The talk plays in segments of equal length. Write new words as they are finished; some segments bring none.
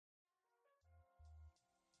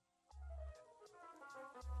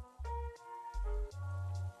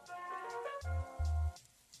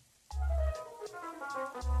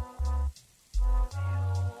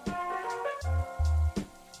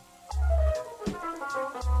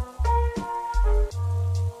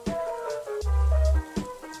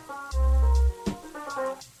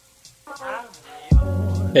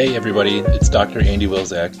Hey everybody, it's Dr. Andy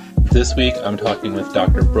Wilczak. This week I'm talking with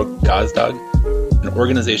Dr. Brooke Gazdag, an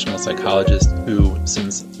organizational psychologist who,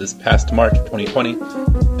 since this past March 2020,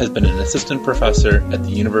 has been an assistant professor at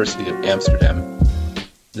the University of Amsterdam.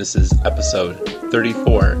 This is episode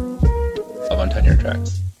 34 of On Tenure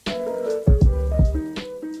Tracks.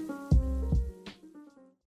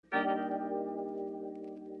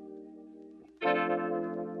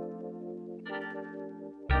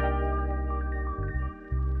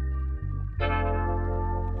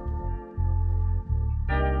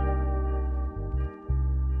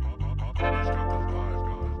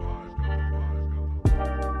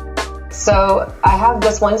 So I have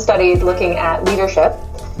this one study looking at leadership,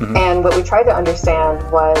 and what we tried to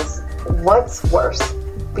understand was what's worse,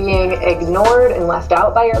 being ignored and left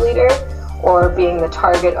out by your leader or being the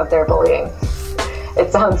target of their bullying.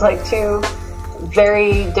 It sounds like two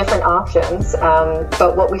very different options,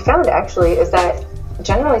 but what we found actually is that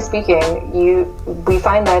generally speaking, we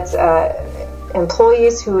find that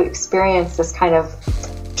employees who experience this kind of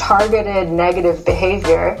targeted negative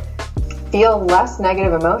behavior feel less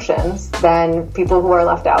negative emotions than people who are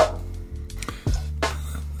left out.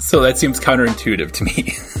 So that seems counterintuitive to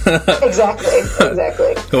me. Exactly.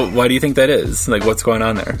 So why do you think that is? Like, what's going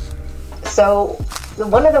on there? So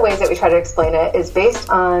one of the ways that we try to explain it is based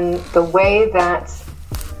on the way that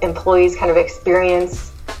employees kind of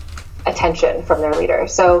experience attention from their leader.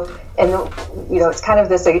 So, it's kind of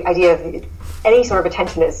this idea of any sort of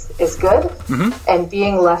attention is good, and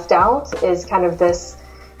being left out is kind of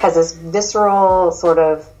has this visceral sort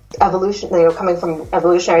of evolution, coming from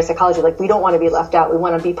evolutionary psychology, like we don't want to be left out, we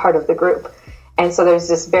want to be part of the group. And so there's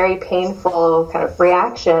this very painful kind of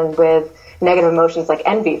reaction with negative emotions like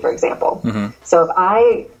envy, for example. So if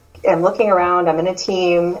I am looking around, I'm in a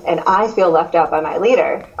team, and I feel left out by my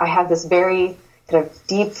leader, I have this very kind of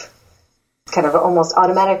deep, kind of almost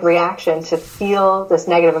automatic reaction to feel this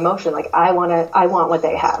negative emotion, like I want what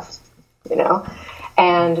they have,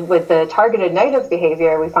 And with the targeted negative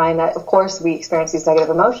behavior, we find that, of course, we experience these negative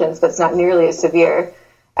emotions, but it's not nearly as severe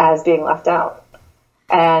as being left out.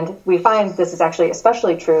 And we find this is actually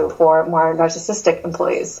especially true for more narcissistic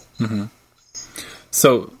employees.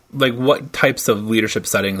 So, like, what types of leadership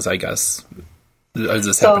settings, I guess, is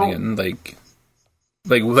this happening in? Like,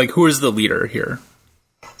 who is the leader here?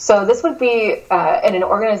 So this would be in an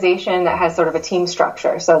organization that has sort of a team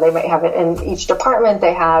structure. So they might have it in each department.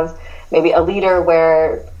 They have maybe a leader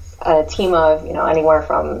where a team of, anywhere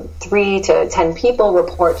from 3 to 10 people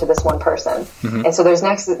report to this one person. And so there's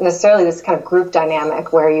necessarily this kind of group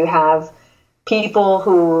dynamic where you have people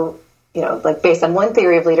who, like based on one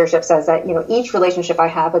theory of leadership says that, each relationship I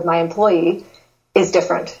have with my employee is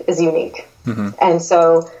different, is unique. And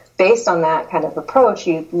so based on that kind of approach,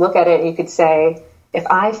 you look at it and you could say, if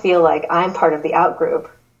I feel like I'm part of the out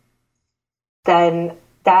group, then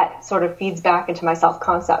that sort of feeds back into my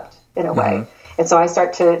self-concept in a way. And so I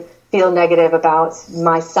start to feel negative about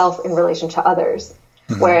myself in relation to others.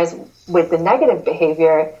 Whereas with the negative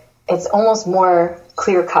behavior, it's almost more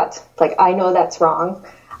clear-cut. Like, I know that's wrong.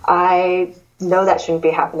 I know that shouldn't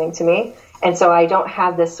be happening to me. And so I don't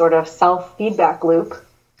have this sort of self-feedback loop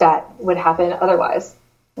that would happen otherwise.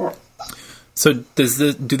 Yeah. So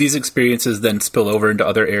do these experiences then spill over into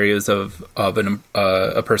other areas of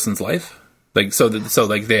a person's life? Like, so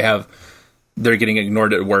they're getting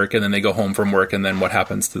ignored at work, and then they go home from work, and then what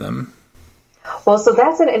happens to them? Well, so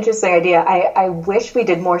that's an interesting idea. I wish we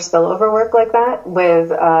did more spillover work like that.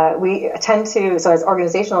 We tend to, so as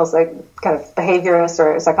organizational, like kind of behaviorists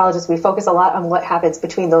or psychologists, we focus a lot on what happens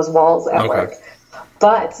between those walls at work.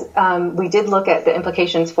 But we did look at the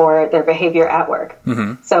implications for their behavior at work.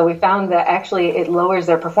 So we found that actually it lowers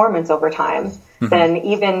their performance over time. Then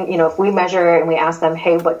even, if we measure and we ask them,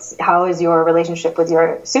 hey, how is your relationship with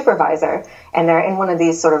your supervisor? And they're in one of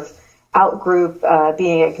these sort of out-group,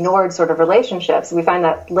 being ignored sort of relationships, we find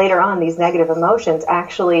that later on these negative emotions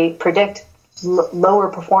actually predict lower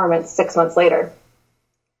performance 6 months later.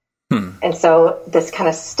 And so this kind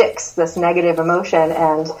of sticks, this negative emotion,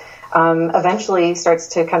 and eventually starts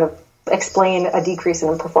to kind of explain a decrease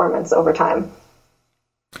in performance over time.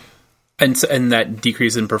 And that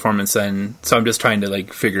decrease in performance then, so I'm just trying to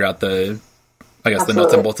like figure out the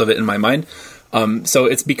nuts and bolts of it in my mind. So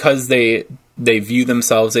it's because they start to view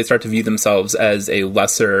themselves as a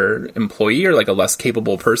lesser employee or like a less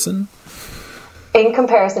capable person? In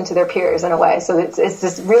comparison to their peers in a way. So it's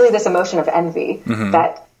this emotion of envy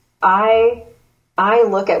that I I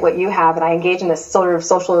look at what you have and I engage in this sort of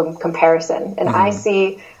social comparison, and I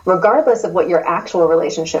see, regardless of what your actual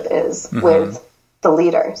relationship is with the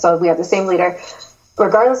leader, so we have the same leader,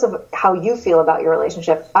 regardless of how you feel about your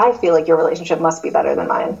relationship, I feel like your relationship must be better than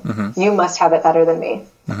mine. You must have it better than me.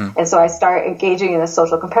 And so I start engaging in this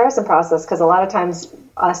social comparison process, because a lot of times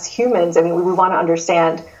us humans, I mean, we want to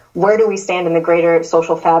understand, where do we stand in the greater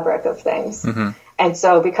social fabric of things? And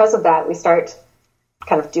so because of that, we start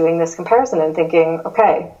kind of doing this comparison and thinking,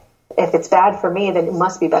 okay, if it's bad for me, then it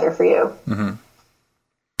must be better for you.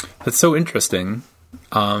 That's so interesting.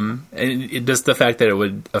 And just the fact that it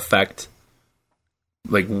would affect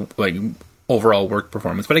like overall work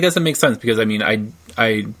performance. But I guess it makes sense, because I mean,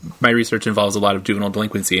 my research involves a lot of juvenile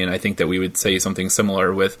delinquency, and I think that we would say something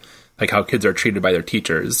similar with like how kids are treated by their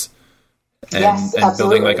teachers, and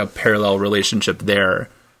building like a parallel relationship there.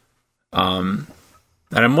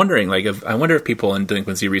 And I'm wondering, like, I wonder if people in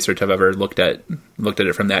delinquency research have ever looked at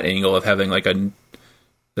it from that angle of having like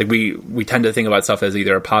we tend to think about stuff as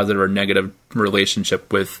either a positive or negative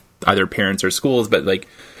relationship with either parents or schools, but like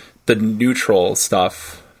the neutral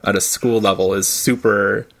stuff at a school level is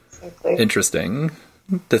super interesting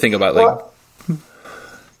to think about. Like,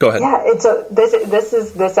 go ahead. Yeah, it's this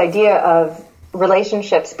is this idea of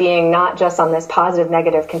relationships being not just on this positive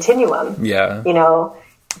negative continuum. Yeah, you know.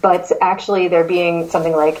 But actually there being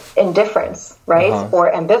something like indifference, right? Or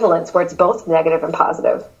ambivalence, where it's both negative and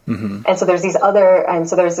positive. And so there's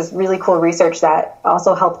there's this really cool research that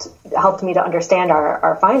also helped me to understand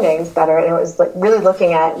our findings better. And it was like really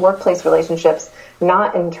looking at workplace relationships,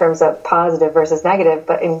 not in terms of positive versus negative,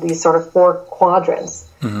 but in these sort of 4 quadrants.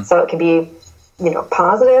 So it can be, you know,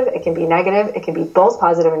 positive, it can be negative, it can be both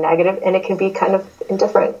positive and negative, and it can be kind of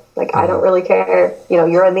indifferent. Like, I don't really care, you know,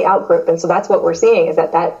 you're in the out group. And so that's what we're seeing, is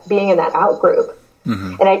that being in that out group.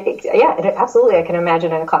 And absolutely, I can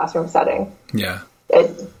imagine in a classroom setting.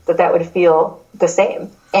 That would feel the same.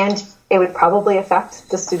 And it would probably affect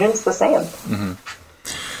the students the same.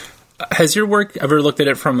 Has your work ever looked at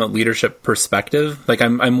it from a leadership perspective? Like,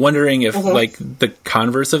 I'm wondering if like the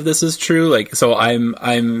converse of this is true. Like, so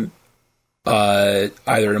I'm either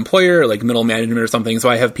an employer or like middle management or something. So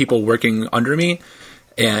I have people working under me,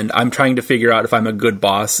 and I'm trying to figure out if I'm a good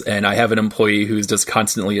boss, and I have an employee who's just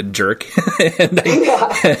constantly a jerk.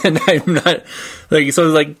 and I'm not like, so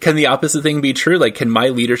like, can the opposite thing be true? Like, can my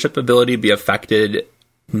leadership ability be affected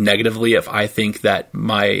negatively if I think that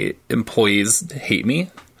my employees hate me?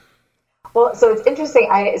 Well, so it's interesting.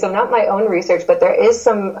 So not my own research, but there is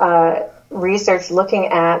some research looking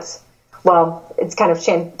at, well, it's kind of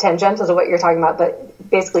tangential to what you're talking about, but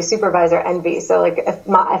basically supervisor envy. So like if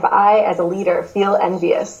I as a leader feel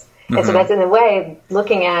envious, and so that's in a way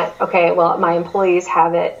looking at, okay, well, my employees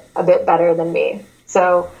have it a bit better than me.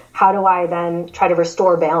 So how do I then try to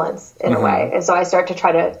restore balance in a way? And so I start to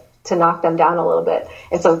try to knock them down a little bit.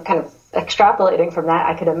 And so kind of extrapolating from that,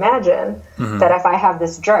 I could imagine that if I have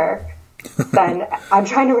this jerk, then I'm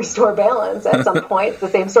trying to restore balance at some point. It's the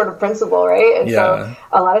same sort of principle, right? And so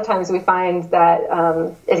a lot of times we find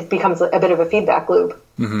that it becomes a bit of a feedback loop.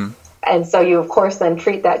 And so you, of course, then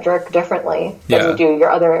treat that jerk differently than you do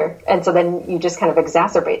your other. And so then you just kind of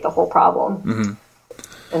exacerbate the whole problem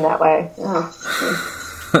in that way.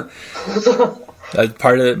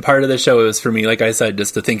 Part of the show is for me, like I said,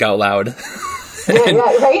 just to think out loud.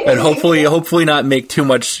 Right? And hopefully not make too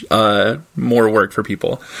much more work for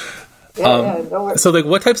people. So like,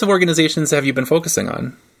 what types of organizations have you been focusing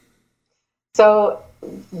on? So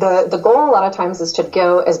the goal a lot of times is to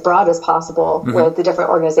go as broad as possible with the different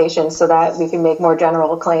organizations, so that we can make more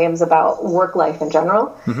general claims about work life in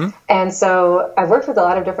general. And so I've worked with a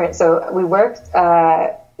lot of different, so we worked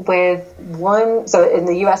with one, so in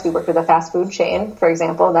the US we worked with a fast food chain, for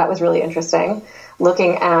example. That was really interesting,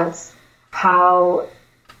 looking at how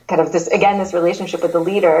kind of this relationship with the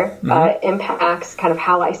leader impacts kind of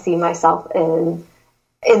how I see myself in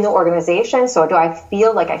the organization. So do I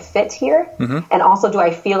feel like I fit here? And also, do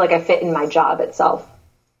I feel like I fit in my job itself?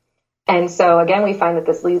 And so again, we find that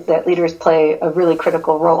that leaders play a really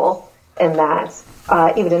critical role in that,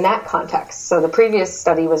 even in that context. So the previous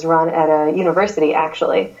study was run at a university,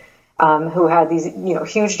 actually, who had these,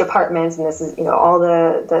 huge departments, and this is, all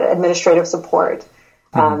the administrative support.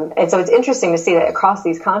 And so it's interesting to see that across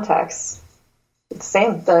these contexts, it's the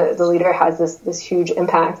same. The leader has this huge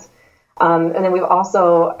impact. And then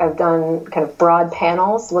I've done kind of broad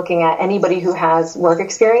panels looking at anybody who has work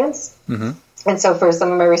experience. And so for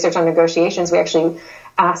some of my research on negotiations, we actually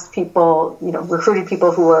asked people, recruited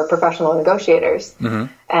people who were professional negotiators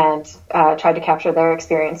and tried to capture their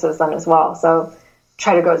experiences then as well. So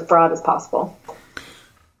try to go as broad as possible.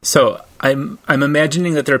 So I'm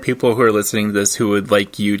imagining that there are people who are listening to this who would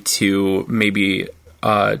like you to maybe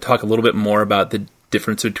talk a little bit more about the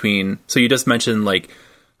difference between, so you just mentioned like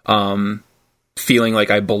feeling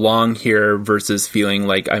like I belong here versus feeling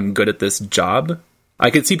like I'm good at this job. I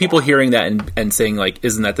could see people hearing that and saying like,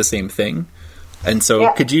 isn't that the same thing? And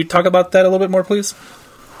so could you talk about that a little bit more, please?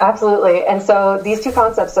 Absolutely. And so these two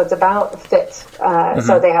concepts, so it's about fit.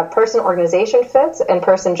 So they have person-organization fit and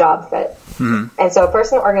person-job fit. And so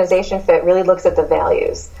person-organization fit really looks at the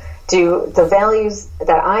values. Do the values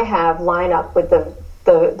that I have line up with the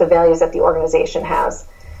values that the organization has?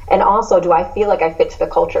 And also, do I feel like I fit to the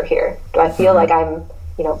culture here? Do I feel like I'm,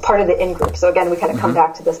 part of the in-group? So again, we kind of come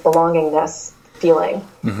back to this belongingness feeling.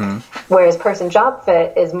 Whereas person-job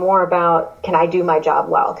fit is more about, can I do my job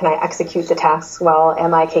well? Can I execute the tasks well?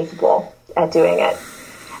 Am I capable at doing it?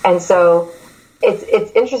 And so it's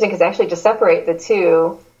interesting because actually to separate the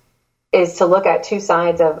two is to look at two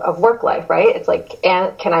sides of work life, right? It's like,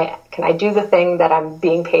 and can I do the thing that I'm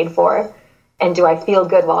being paid for? And do I feel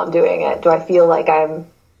good while I'm doing it? Do I feel like I'm,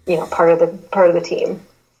 part of the team?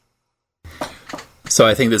 So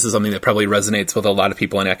I think this is something that probably resonates with a lot of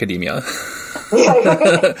people in academia. Yeah,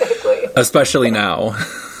 exactly. Especially now.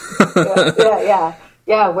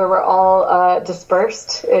 Yeah, where we're all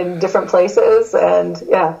dispersed in different places and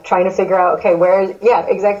trying to figure out, okay,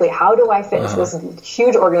 exactly. How do I fit into this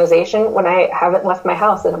huge organization when I haven't left my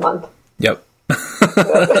house in a month? Yep.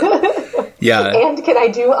 Yeah. And can I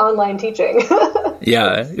do online teaching?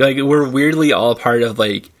 Yeah. Like we're weirdly all part of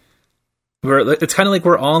it's kind of like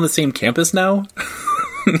we're all on the same campus now.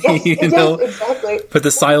 Yes, exactly. But the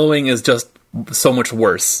siloing is just so much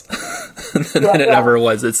worse than it ever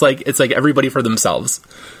was. It's like everybody for themselves,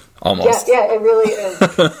 almost. Yeah, it really is.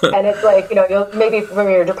 And it's like, you'll maybe from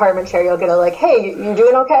your department chair, you'll get a like, "Hey, you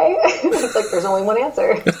doing okay?" It's like there's only one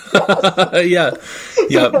answer. Yeah.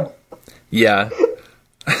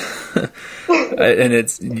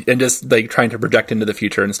 and just like trying to project into the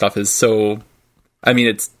future and stuff is so. I mean,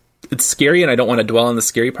 it's scary, and I don't want to dwell on the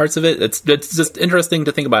scary parts of it. It's just interesting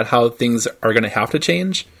to think about how things are going to have to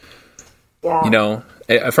change. Yeah.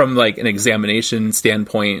 From like an examination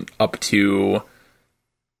standpoint up to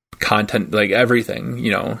content, like everything,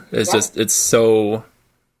 it's so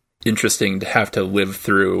interesting to have to live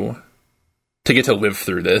through, to get to live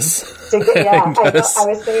through this. I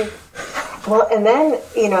was thinking, well, and then,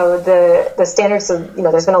 the standards of,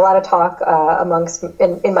 there's been a lot of talk amongst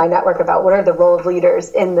in my network about what are the role of leaders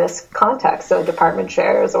in this context, so department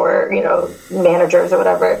chairs or, managers or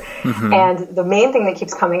whatever. And the main thing that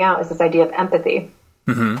keeps coming out is this idea of empathy.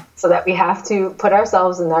 So that we have to put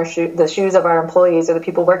ourselves in the shoes of our employees or the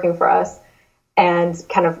people working for us and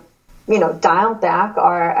kind of, dial back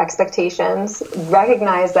our expectations,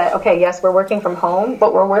 recognize that, okay, yes, we're working from home,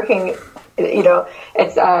 but we're working,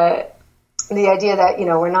 it's the idea that,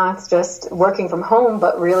 we're not just working from home,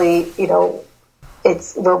 but really,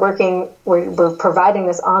 we're providing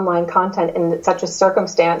this online content in such a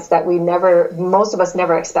circumstance that most of us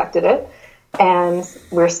never expected it. And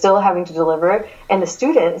we're still having to deliver. And the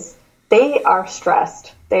students, they are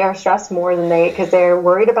stressed. They are stressed more than because they're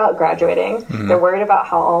worried about graduating. They're worried about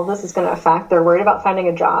how all this is going to affect. They're worried about finding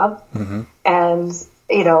a job. And,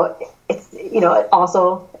 it's,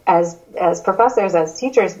 also as professors, as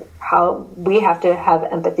teachers, how we have to have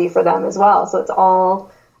empathy for them as well. So it's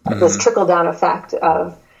all this trickle down effect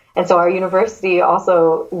of, and so our university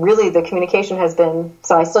also really the communication has been,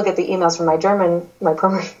 so I still get the emails from my German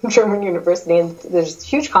university, and there's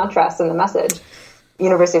huge contrast in the message.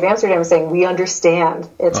 University of Amsterdam is saying, we understand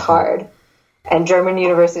it's hard. And German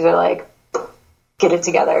universities are like, get it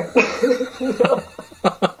together.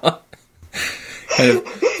 Kind of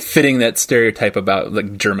fitting that stereotype about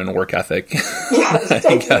like German work ethic. Yeah,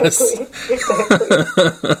 exactly. So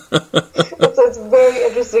it's very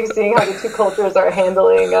interesting seeing how the two cultures are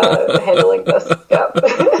handling this. Yeah.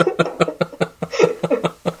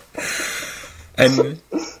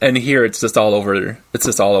 And here it's just all over. It's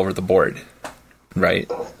just all over the board,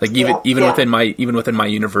 right? Like even within my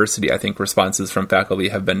university, I think responses from faculty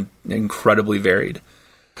have been incredibly varied.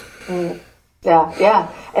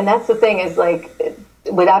 Yeah. And that's the thing is like,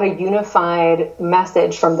 without a unified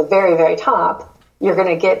message from the very, very top, you're going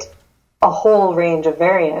to get a whole range of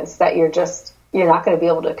variants that you're not going to be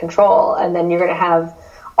able to control. And then you're going to have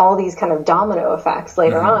all these kind of domino effects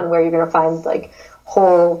later on where you're going to find like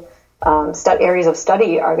whole areas of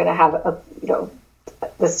study are going to have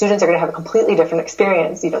the students are going to have a completely different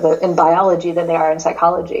experience, in biology than they are in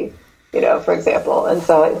psychology, for example. And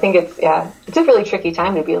so I think it's a really tricky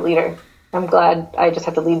time to be a leader. I'm glad I just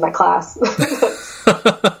have to lead my class.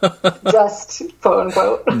 Just quote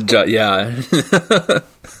unquote. Yeah.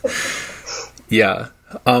 Yeah.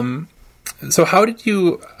 So how did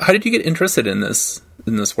you get interested in this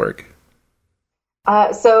work?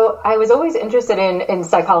 So I was always interested in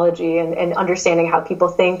psychology and understanding how people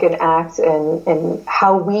think and act and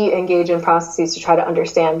how we engage in processes to try to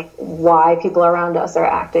understand why people around us are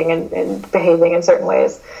acting and behaving in certain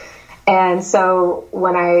ways. And so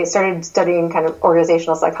when I started studying kind of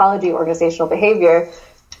organizational psychology, organizational behavior,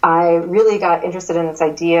 I really got interested in this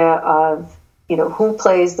idea of, who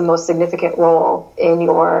plays the most significant role in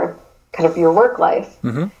your kind of your work life.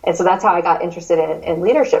 Mm-hmm. And so that's how I got interested in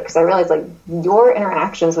leadership, because I realized like your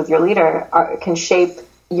interactions with your leader can shape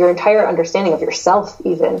your entire understanding of yourself,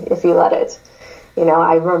 even if you let it.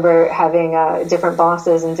 I remember having different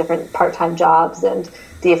bosses and different part-time jobs and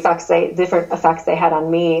the different effects they had on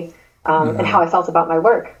me and how I felt about my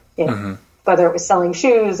work, whether it was selling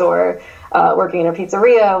shoes or working in a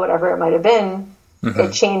pizzeria, whatever it might have been.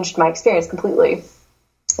 It changed my experience completely.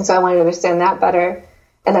 And so I wanted to understand that better.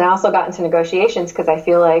 And then I also got into negotiations because I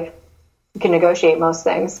feel like you can negotiate most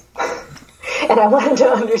things. And I wanted to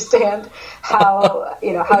understand how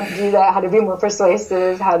to do that, how to be more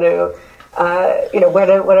persuasive, how to,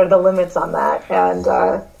 what are the limits on that? And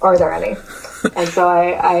are there any? And so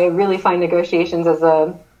I really find negotiations as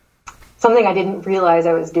something I didn't realize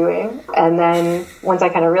I was doing. And then once I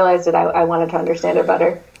kind of realized it, I wanted to understand it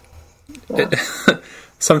better. Yeah.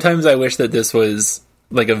 Sometimes I wish that this was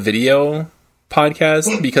like a video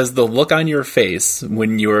podcast, because the look on your face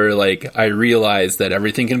when you were like, I realized that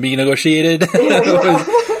everything can be negotiated.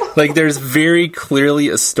 Like there's very clearly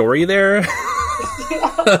a story there.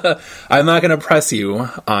 I'm not going to press you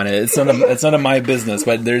on it. It's none of my business,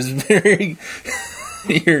 but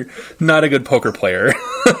you're not a good poker player.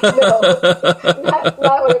 No,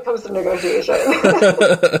 not when it comes to negotiation.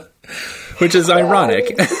 Which is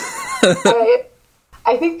ironic.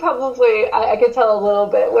 I think probably I could tell a little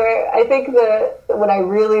bit where I think that when I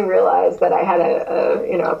really realized that I had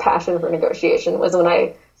a passion for negotiation was when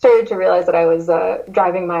I started to realize that I was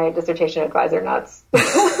driving my dissertation advisor nuts.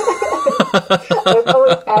 I was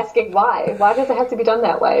always asking why. Why does it have to be done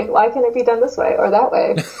that way? Why can't it be done this way or that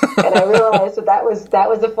way? And I realized that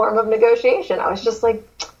was a form of negotiation. I was just like,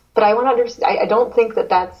 but I want to understand. I don't think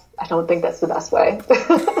that's the best way.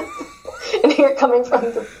 And here, coming from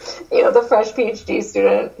the fresh PhD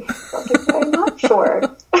student, I'm not sure.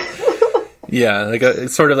 Yeah,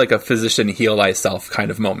 it's sort of like a physician heal thyself kind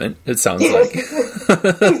of moment, it sounds like.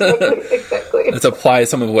 Exactly. Let's apply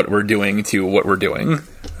some of what we're doing to what we're doing.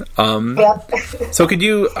 So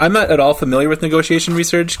I'm not at all familiar with negotiation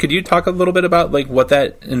research. Could you talk a little bit about like what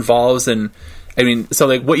that involves? And I mean, so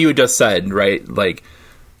like what you had just said, right? Like,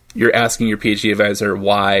 you're asking your PhD advisor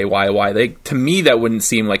why. Like, to me, that wouldn't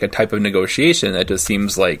seem like a type of negotiation. That just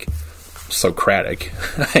seems like Socratic,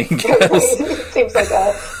 I guess. It seems like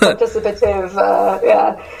a participative,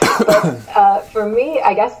 But for me,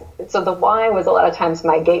 I guess, so the why was a lot of times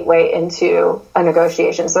my gateway into a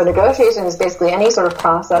negotiation. So negotiation is basically any sort of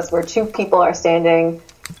process where two people are standing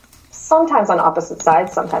sometimes on opposite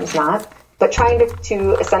sides, sometimes not, but trying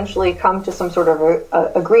to essentially come to some sort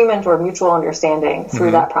of agreement or mutual understanding through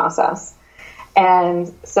that process.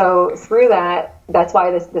 And so through that's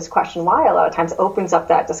why this question why a lot of times opens up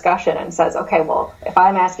that discussion and says, okay, well, if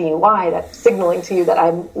I'm asking you why, that's signaling to you that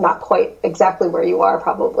I'm not quite exactly where you are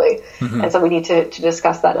probably. And so we need to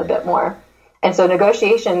discuss that a bit more. And so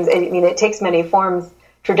negotiations, it takes many forms.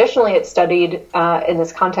 Traditionally, it's studied in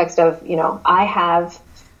this context of,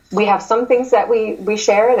 we have some things that we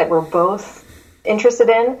share that we're both interested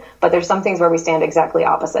in, but there's some things where we stand exactly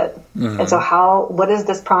opposite. And so what is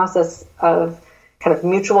this process of kind of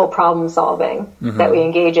mutual problem solving that we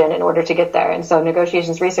engage in order to get there? And so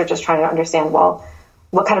negotiations research is trying to understand, well,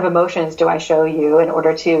 what kind of emotions do I show you in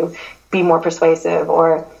order to be more persuasive?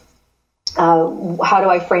 Or how do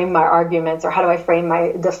I frame my arguments? Or how do I frame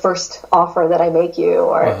the first offer that I make you?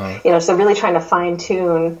 Or, so really trying to fine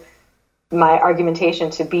tune my argumentation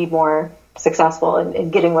to be more successful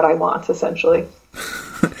in getting what I want, essentially.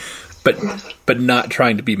 but not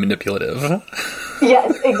trying to be manipulative.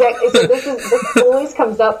 Yes, exactly. So this always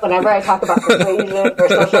comes up whenever I talk about persuasion or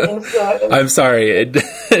social influence. I'm sorry,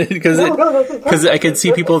 because I can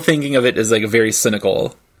see people thinking of it as like a very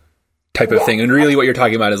cynical type of thing, and really what you're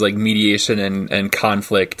talking about is like mediation and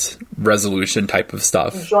conflict resolution type of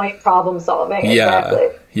stuff. Joint problem solving. Yeah. Exactly.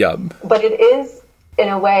 Yeah. But it is, in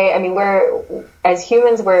a way, as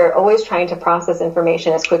humans, we're always trying to process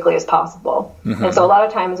information as quickly as possible. And so a lot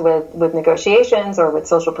of times with negotiations or with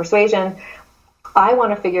social persuasion, I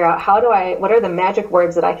want to figure out what are the magic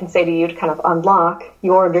words that I can say to you to kind of unlock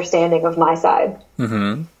your understanding of my side.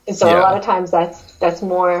 And so a lot of times that's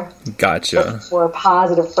more more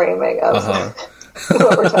positive framing of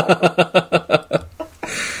what we're talking about.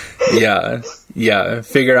 Yeah.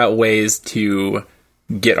 Figure out ways to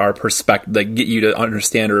get our perspective, like get you to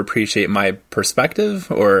understand or appreciate my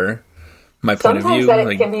perspective or my point of view.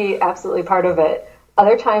 Sometimes that can be absolutely part of it.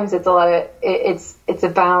 Other times it's a lot of it's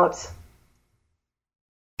about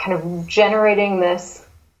kind of generating this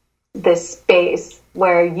space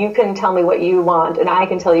where you can tell me what you want and I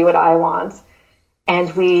can tell you what I want,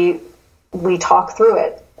 and we talk through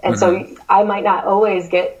it. And so I might not always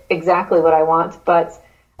get exactly what I want, but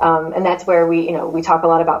and that's where we talk a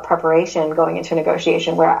lot about preparation going into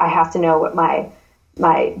negotiation, where I have to know what my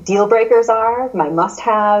deal breakers are, my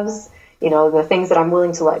must-haves, the things that I'm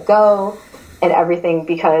willing to let go and everything,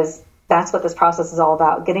 because that's what this process is all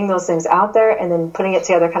about, getting those things out there and then putting it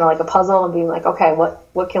together kind of like a puzzle and being like, okay,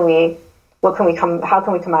 how can we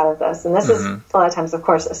come out of this? And this is a lot of times, of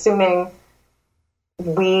course, assuming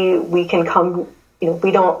we can come,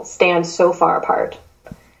 we don't stand so far apart.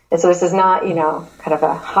 And so this is not, kind of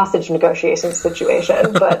a hostage negotiation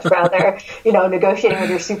situation, but rather, negotiating with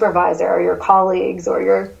your supervisor or your colleagues or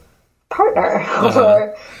your partner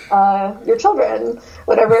or your children,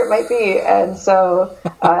 whatever it might be. And so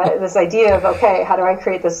this idea of, okay, how do I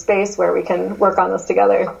create this space where we can work on this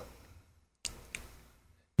together?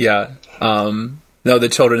 Yeah. No, the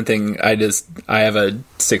children thing, I have a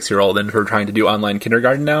 6-year-old and we're trying to do online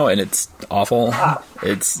kindergarten now, and it's awful. Wow.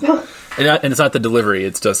 And it's not the delivery.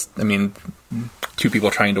 It's just, 2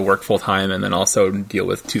 people trying to work full time and then also deal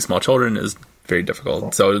with 2 small children is very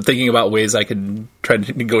difficult. So thinking about ways I could try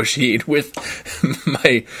to negotiate with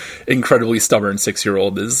my incredibly stubborn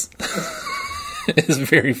 6-year-old is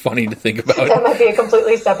very funny to think about. That might be a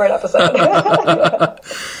completely separate episode.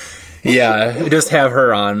 Yeah, just have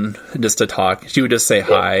her on just to talk. She would just say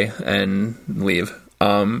hi and leave.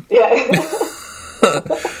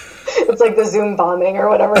 It's like the Zoom bombing or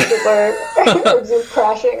whatever, or Zoom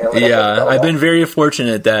crashing or whatever. Yeah, I've been very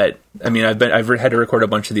fortunate that, I've had to record a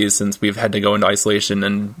bunch of these since we've had to go into isolation,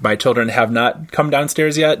 and my children have not come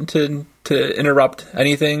downstairs yet to interrupt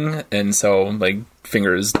anything, and so, like,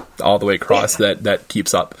 fingers all the way across that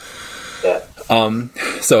keeps up. Yeah.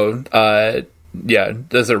 Yeah,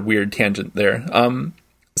 there's a weird tangent there.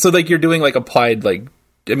 So, like, you're doing, like, applied, like,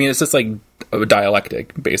 it's just, like, a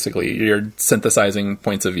dialectic, basically. You're synthesizing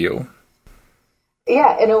points of view.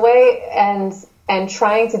 Yeah, in a way, and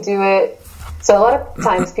trying to do it. So a lot of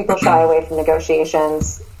times people shy away from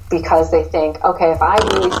negotiations because they think, okay, if I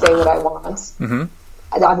really say what I want,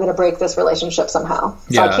 I'm going to break this relationship somehow.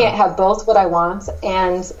 So I can't have both what I want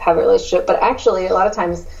and have a relationship. But actually, a lot of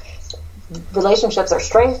times, relationships are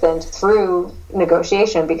strengthened through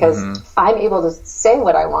negotiation because I'm able to say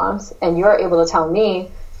what I want and you're able to tell me,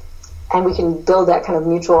 and we can build that kind of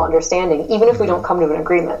mutual understanding, even if we don't come to an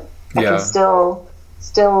agreement. I can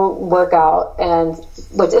still work out. And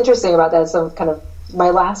what's interesting about that is kind of my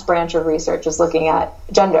last branch of research is looking at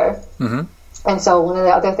gender. And so one of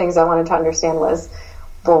the other things I wanted to understand was,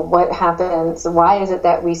 well, what happens? Why is it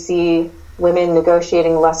that we see women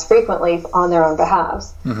negotiating less frequently on their own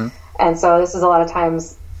behalves? And so this is a lot of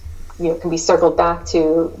times, can be circled back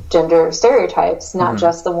to gender stereotypes, not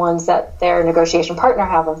just the ones that their negotiation partner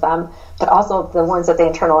have of them, but also the ones that they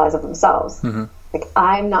internalize of themselves. Like,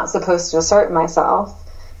 I'm not supposed to assert myself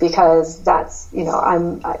because that's,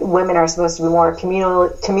 women are supposed to be more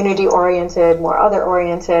community oriented, more other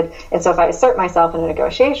oriented. And so if I assert myself in a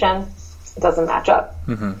negotiation, it doesn't match up.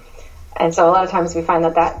 And so a lot of times we find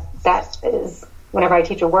that is, whenever I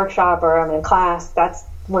teach a workshop or I'm in class, that's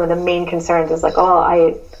one of the main concerns is like,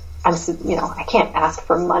 I can't ask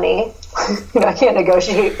for money. I can't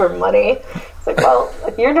negotiate for money. It's like, well,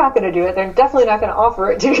 if you're not going to do it, they're definitely not going to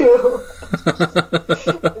offer it to you.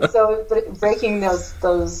 So, but breaking those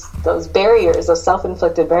barriers, those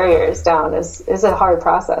self-inflicted barriers down is a hard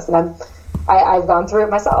process. And I've gone through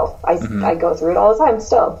it myself. I go through it all the time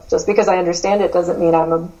still. Just because I understand it doesn't mean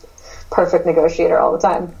I'm a perfect negotiator all the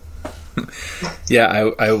time.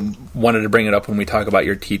 Yeah, I wanted to bring it up when we talk about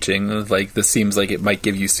your teaching. Like, this seems like it might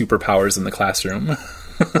give you superpowers in the classroom.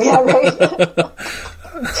 Yeah, right.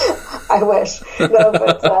 I wish. No,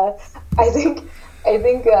 but I think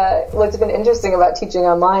what's been interesting about teaching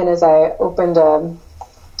online is I opened an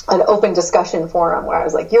open discussion forum where I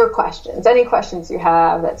was like, your questions, any questions you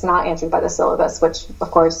have that's not answered by the syllabus, which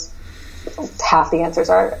of course half the answers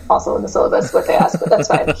are also in the syllabus, what they ask, but that's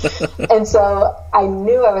fine. And so I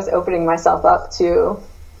knew I was opening myself up to,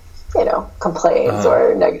 complaints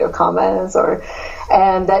or negative comments,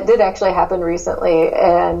 and that did actually happen recently.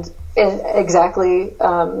 And exactly,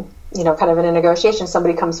 kind of in a negotiation,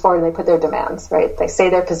 somebody comes forward and they put their demands, right? They say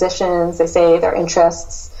their positions, they say their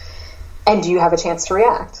interests, and do you have a chance to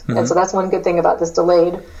react? Mm-hmm. And so that's one good thing about this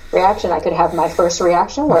delayed reaction. I could have my first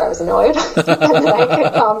reaction where I was annoyed, and then I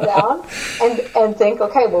could calm down and think,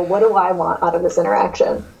 okay, well, what do I want out of this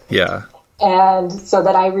interaction? Yeah. And so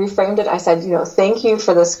that I reframed it. I said, thank you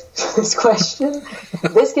for this question.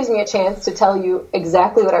 This gives me a chance to tell you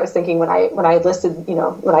exactly what I was thinking when I listed,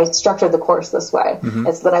 when I structured the course this way. Mm-hmm.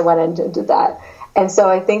 And so that I went in and did that. And so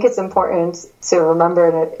I think it's important to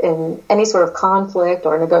remember in any sort of conflict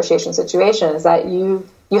or negotiation situation is that you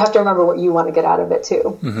have to remember what you want to get out of it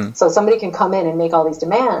too. Mm-hmm. So somebody can come in and make all these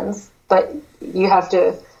demands, but you have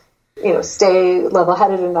to, stay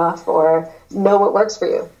level-headed enough or know what works for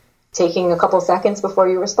you. Taking a couple seconds before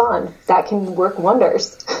you respond, that can work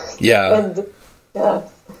wonders. Yeah. And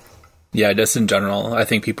yeah, just in general, I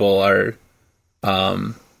think people are,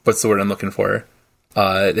 what's the word I'm looking for?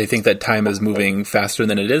 They think that time is moving faster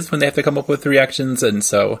than it is when they have to come up with reactions. And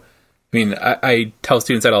so, I tell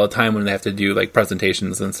students that all the time when they have to do like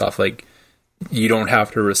presentations and stuff, like you don't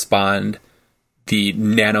have to respond the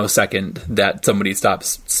nanosecond that somebody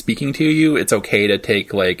stops speaking to you. It's okay to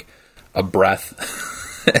take like a breath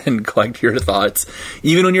and collect your thoughts.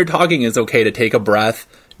 Even when you're talking, it's okay to take a breath.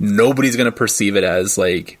 Nobody's going to perceive it as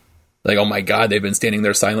like, oh my God, they've been standing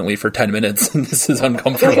there silently for 10 minutes and this is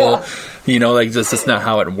uncomfortable. Yeah. Just it's not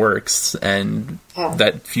how it works. And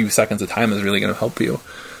that few seconds of time is really going to help you.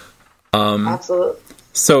 Absolutely.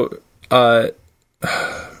 So, tell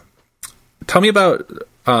me about,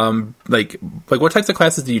 like what types of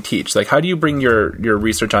classes do you teach? Like, how do you bring your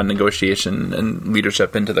research on negotiation and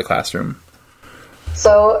leadership into the classroom?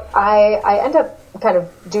 So I end up kind of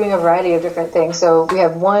doing a variety of different things. So we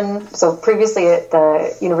have so previously at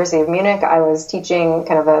the University of Munich, I was teaching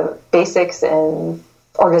kind of a basics in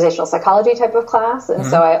organizational psychology type of class. And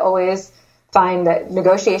so I always find that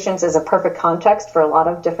negotiations is a perfect context for a lot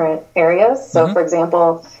of different areas. So for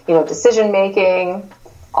example, decision making,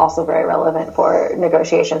 also very relevant for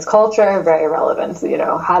negotiations culture, very relevant.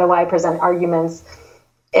 How do I present arguments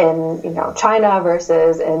in China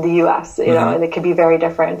versus in the U.S. And it could be very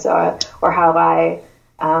different, or how I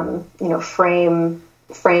frame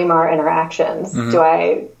our interactions. Do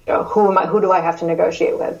I who do I have to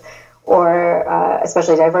negotiate with, or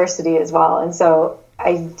especially diversity as well. And so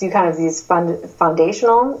I do kind of these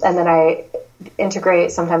foundational, and then I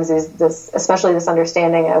integrate sometimes especially this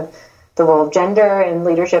understanding of the role of gender and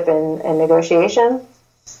leadership and negotiation,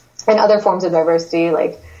 and other forms of diversity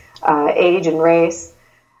like age and race.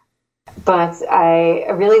 But I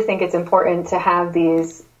really think it's important to have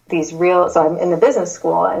these real. So I'm in the business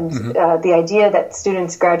school, and the idea that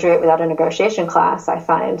students graduate without a negotiation class, I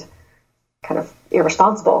find kind of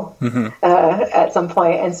irresponsible at some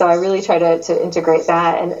point. And so I really try to integrate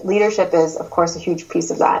that. And leadership is, of course, a huge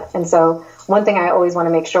piece of that. And so one thing I always want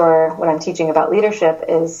to make sure when I'm teaching about leadership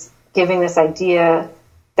is giving this idea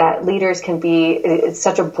that leaders can be. It's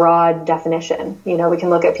such a broad definition. We can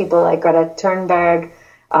look at people like Greta Thunberg.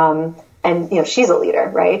 And she's a leader,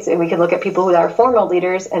 right? And we can look at people who are formal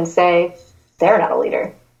leaders and say they're not a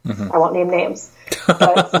leader. I won't name names,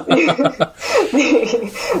 but the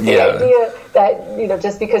idea that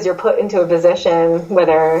just because you're put into a position,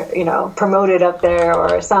 whether promoted up there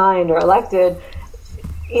or assigned or elected,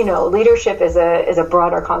 leadership is a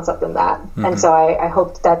broader concept than that. And so I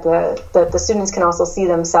hope that the students can also see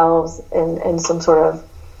themselves in some sort of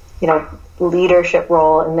leadership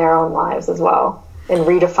role in their own lives as well, and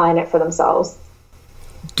redefine it for themselves.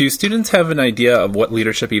 Do students have an idea of what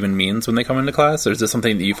leadership even means when they come into class, or is this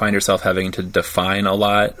something that you find yourself having to define a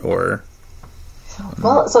lot? Or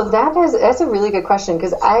well, so that's a really good question,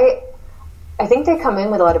 because I think they come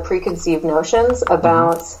in with a lot of preconceived notions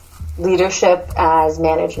about leadership as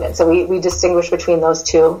management. So we distinguish between those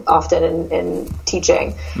two often in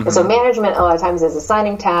teaching. And so management a lot of times is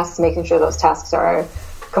assigning tasks, making sure those tasks are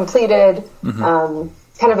completed,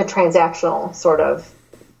 kind of a transactional sort of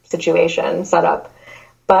situation setup.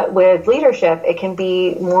 But with leadership, it can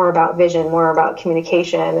be more about vision, more about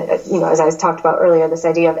communication. As I talked about earlier, this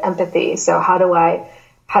idea of empathy. So how do I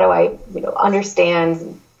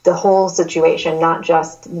understand the whole situation, not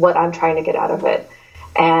just what I'm trying to get out of it?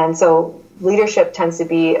 And so leadership tends to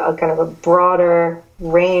be a kind of a broader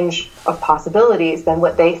range of possibilities than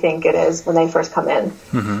what they think it is when they first come in.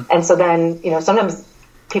 And so then, sometimes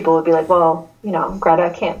people would be like, well,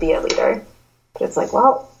 Greta can't be a leader. But it's like,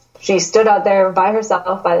 well, she stood out there by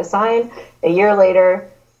herself by the sign. A year later,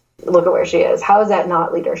 look at where she is. How is that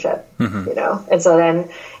not leadership? And so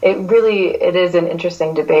then it is an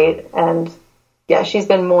interesting debate. And yeah, she's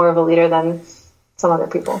been more of a leader than some other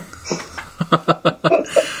people.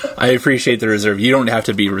 I appreciate the reserve. You don't have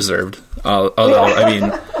to be reserved. Although, I mean,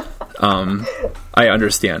 I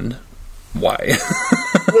understand why.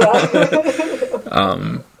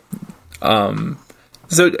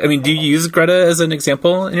 So, I mean, do you use Greta as an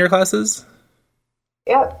example in your classes?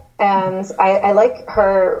 Yep. And I like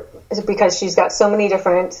her because she's got so many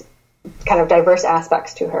different kind of diverse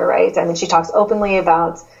aspects to her, right? I mean, she talks openly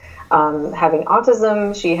about having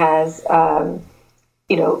autism. She has,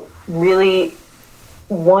 really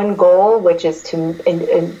one goal, which is to,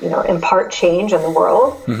 impart change in the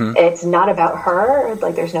world. Mm-hmm. It's not about her.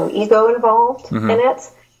 Like, there's no ego involved mm-hmm. in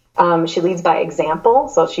it. She leads by example.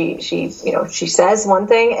 So she says one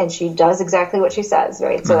thing and she does exactly what she says,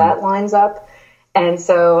 right? So mm-hmm. that lines up. And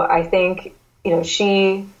so I think,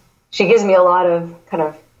 she gives me a lot of kind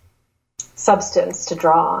of substance to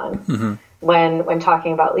draw on mm-hmm. when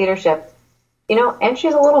talking about leadership, and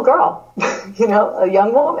she's a little girl, a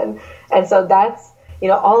young woman. And so that's,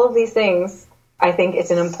 all of these things, I think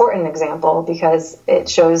it's an important example because it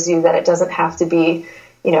shows you that it doesn't have to be,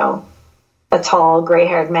 a tall,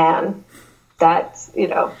 gray-haired man that's,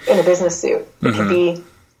 in a business suit. It mm-hmm. can be,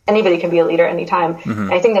 anybody can be a leader anytime. Mm-hmm.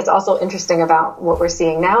 And I think that's also interesting about what we're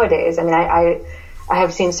seeing nowadays. I mean, I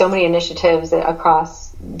have seen so many initiatives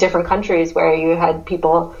across different countries where you had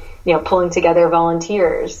people, pulling together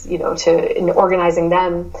volunteers, in organizing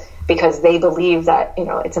them because they believe that,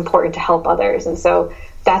 it's important to help others. And so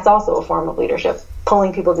that's also a form of leadership,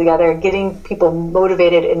 pulling people together, getting people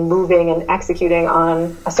motivated and moving and executing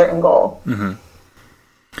on a certain goal. Mm-hmm.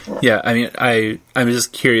 Yeah. I mean, I'm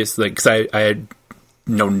just curious, like, cause I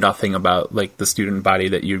know nothing about like the student body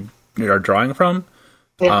that you are drawing from.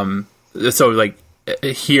 Yeah. So like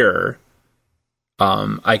here,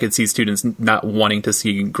 I could see students not wanting to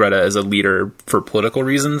see Greta as a leader for political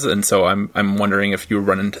reasons. And so I'm wondering if you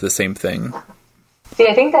run into the same thing. See,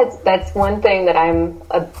 I think that's one thing that I'm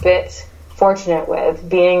a bit fortunate with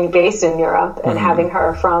being based in Europe and mm-hmm. having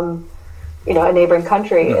her from, a neighboring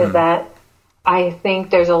country mm-hmm. is that I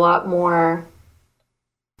think there's a lot more,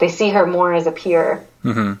 they see her more as a peer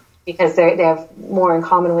mm-hmm. because they have more in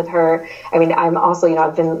common with her. I mean, I'm also,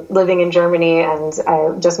 I've been living in Germany and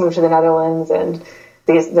I just moved to the Netherlands and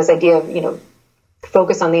this idea of,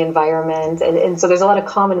 focus on the environment. And so there's a lot of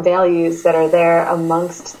common values that are there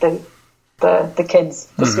amongst the kids,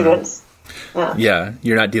 the mm-hmm. students. Yeah.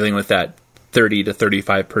 You're not dealing with that 30 to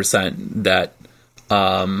 35% that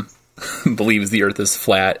believes the earth is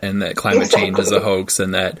flat and that climate exactly. change is a hoax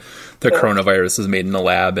and that the coronavirus was made in a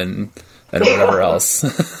lab and whatever else.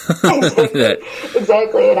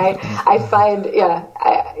 Exactly. And I find,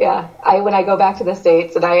 when I go back to the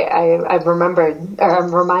States and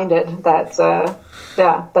I'm reminded that,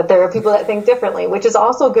 that there are people that think differently, which is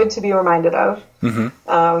also good to be reminded of.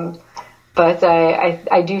 Mm-hmm. But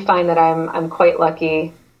I do find that I'm quite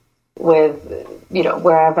lucky with,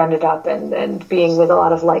 where I've ended up and being with a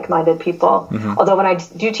lot of like-minded people. Mm-hmm. Although when I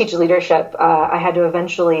do teach leadership, I had to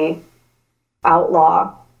eventually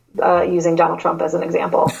outlaw using Donald Trump as an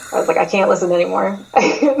example. I was like, I can't listen anymore.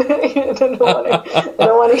 I don't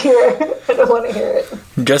want to hear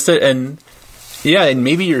it. And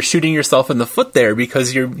maybe you're shooting yourself in the foot there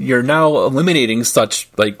because you're now eliminating such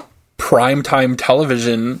like primetime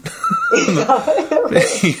television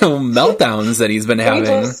meltdowns that he's been having. We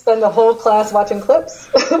just spend the whole class watching clips.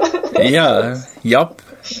 Yeah. Yup.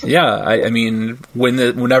 Yeah. I mean,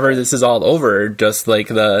 whenever this is all over, just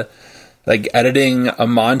like editing a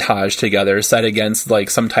montage together set against like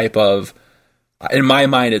some type of, in my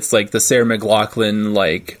mind, it's like the Sarah McLachlan,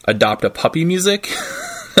 like adopt a puppy music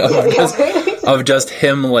of just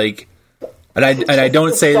him like, and I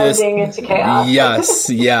don't say this. Into chaos. Yes,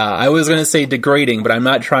 yeah. I was going to say degrading, but I'm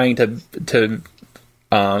not trying to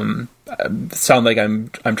sound like I'm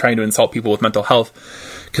trying to insult people with mental health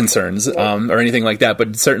concerns or anything like that.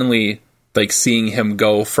 But certainly, like seeing him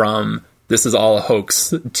go from this is all a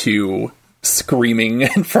hoax to screaming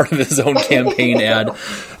in front of his own campaign ad,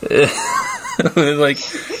 like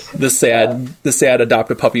the sad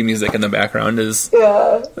adopt a puppy music in the background is.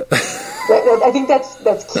 Yeah. I think that's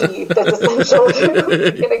key. That's essential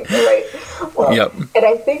to getting it right. Well, yep. And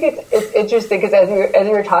I think it's interesting because as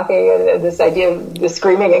you were talking, this idea of the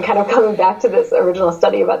screaming and kind of coming back to this original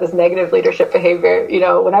study about this negative leadership behavior.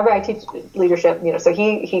 Whenever I teach leadership, so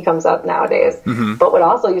he comes up nowadays. Mm-hmm. But what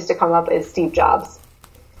also used to come up is Steve Jobs,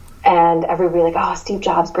 and everybody like, oh, Steve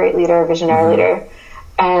Jobs, great leader, visionary mm-hmm. leader,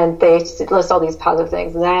 and they list all these positive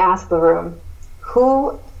things. And then I ask the room,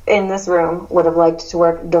 who in this room would have liked to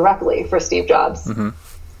work directly for Steve Jobs? Mm-hmm.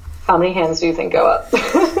 How many hands do you think go up?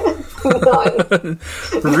 None.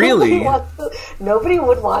 Really? Nobody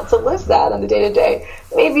would want to lift that on the day-to-day.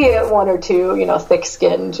 Maybe one or two,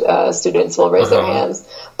 thick-skinned students will raise their hands.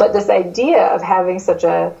 But this idea of having such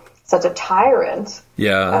a tyrant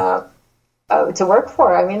to work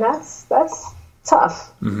for, I mean, that's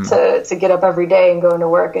tough to get up every day and go into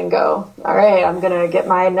work and go, all right, I'm going to get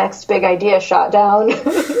my next big idea shot down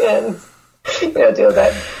and deal with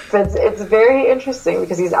that. But it's very interesting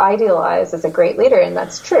because he's idealized as a great leader, and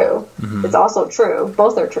that's true. It's also true.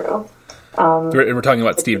 Both are true. We're talking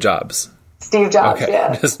about Steve Jobs. Steve Jobs, okay.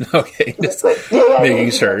 yeah. Just making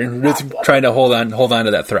sure. Just trying to hold on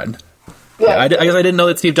to that thread. Yeah, I guess I didn't know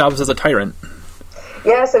that Steve Jobs was a tyrant.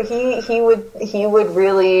 Yeah, so he would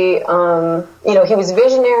really, he was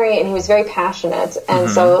visionary and he was very passionate, and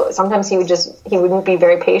so sometimes he wouldn't be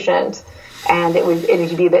very patient, and it would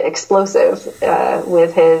be a bit explosive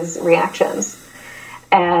with his reactions,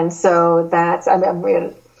 and so that's I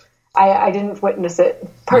didn't witness it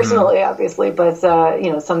personally, obviously, but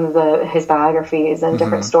some of his biographies and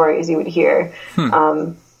different stories you would hear,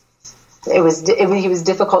 he was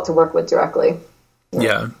difficult to work with directly.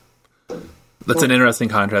 Yeah. That's an interesting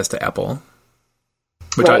contrast to Apple,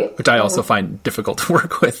 which I also find difficult to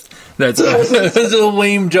work with. That's a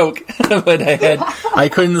lame joke, but I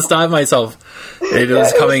couldn't stop myself. It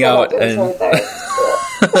was coming out, and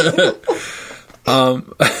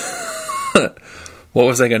what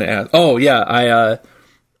was I going to ask? Oh yeah,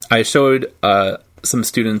 I showed some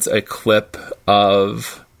students a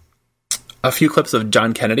few clips of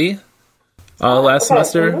John Kennedy last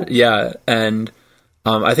semester. Yeah, and.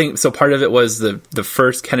 I think so. Part of it was the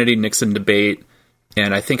first Kennedy-Nixon debate,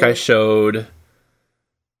 and I think I showed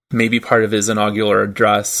maybe part of his inaugural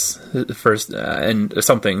address first and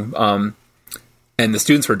something. And the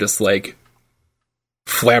students were just like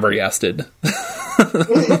flabbergasted,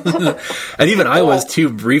 and even I was too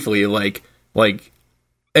briefly like.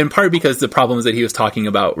 In part because the problems that he was talking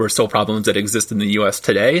about were still problems that exist in the U.S.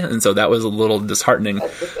 today, and so that was a little disheartening.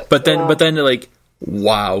 But then, like.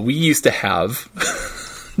 Wow, we used to have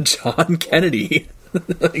John Kennedy,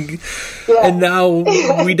 and now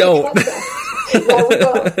we don't.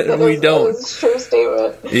 We don't. It's a true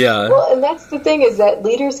statement. Yeah. Well, and that's the thing is that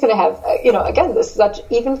leaders can have, again,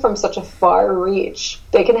 even from such a far reach,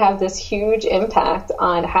 they can have this huge impact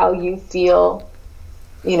on how you feel.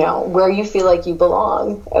 Where you feel like you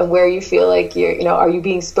belong and where you feel like are you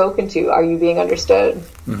being spoken to? Are you being understood?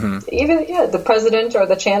 Even, the president or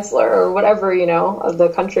the chancellor or whatever, of the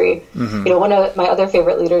country. One of my other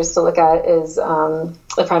favorite leaders to look at is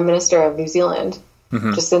the Prime Minister of New Zealand,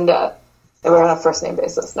 Jacinda. And we're on a first name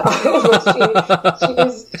basis now.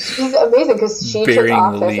 she's amazing because she took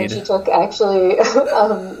office and she took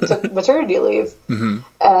took maternity leave.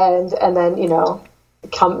 And then,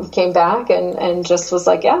 came back and just was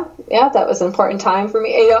like, yeah, that was an important time for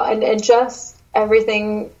me, and just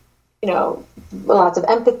everything, lots of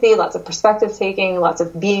empathy, lots of perspective taking, lots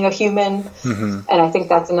of being a human. And I think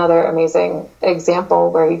that's another amazing example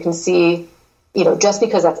where you can see, just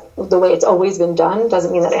because that's the way it's always been done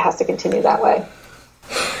doesn't mean that it has to continue that way.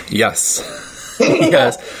 Yes.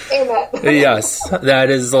 Yes. Amen. Yes. That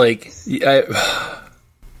is like,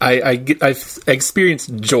 I've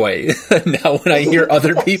experienced joy now when I hear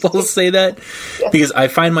other people say that, because I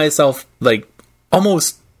find myself like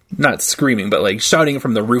almost not screaming, but like shouting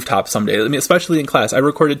from the rooftop someday. I mean, especially in class. I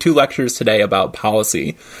recorded 2 lectures today about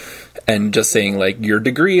policy and just saying like your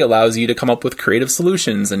degree allows you to come up with creative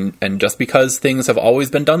solutions, and just because things have always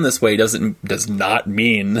been done this way does not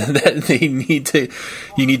mean that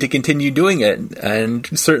you need to continue doing it. And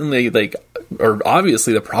certainly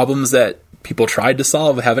obviously the problems that people tried to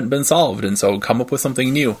solve haven't been solved, and so come up with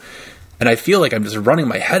something new. And I feel like I'm just running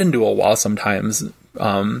my head into a wall sometimes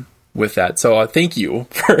with that. So thank you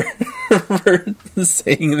for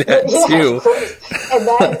saying that too. And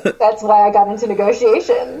that's why I got into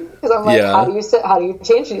negotiation, because I'm like, how do you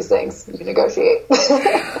change these things? You negotiate.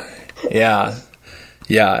 Yeah.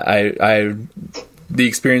 I the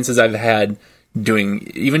experiences I've had doing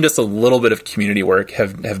even just a little bit of community work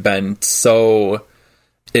have been so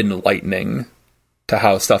enlightening to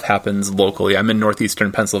how stuff happens locally. I'm in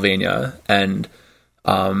northeastern Pennsylvania, and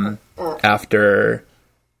after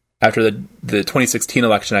the 2016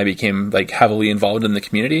 election, I became like heavily involved in the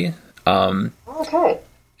community. And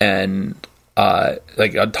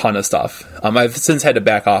like a ton of stuff. I've since had to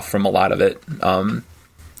back off from a lot of it,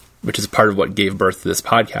 which is part of what gave birth to this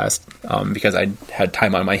podcast, because I had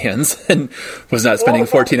time on my hands and was not spending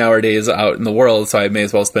 14-hour days out in the world, so I may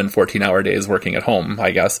as well spend 14-hour days working at home,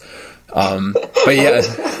 I guess. But yeah,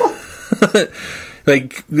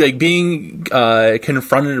 like being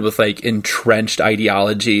confronted with like entrenched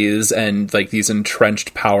ideologies and like these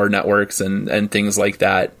entrenched power networks and things like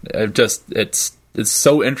that. It's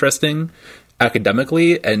so interesting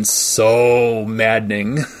academically and so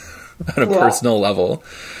maddening on a personal level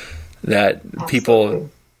that people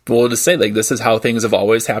will just say like, this is how things have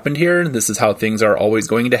always happened here. This is how things are always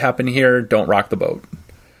going to happen here. Don't rock the boat.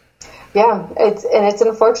 Yeah, it's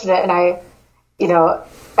unfortunate, and I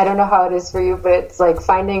don't know how it is for you, but it's like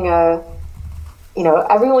finding every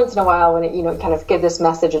once in a while when it, kind of give this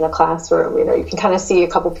message in a classroom, you can kind of see a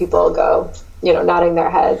couple people go, nodding their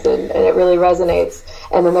heads, and it really resonates,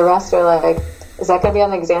 and then the rest are like, is that going to be on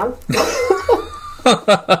the exam?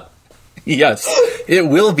 Yes, it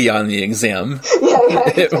will be on the exam.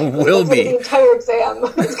 Yeah, it will be. The entire exam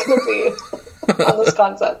is going to be on this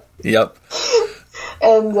concept. Yep.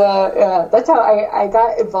 And that's how I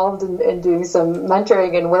got involved in doing some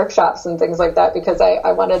mentoring and workshops and things like that, because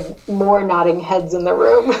I wanted more nodding heads in the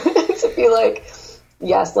room to be like,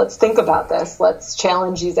 yes, let's think about this. Let's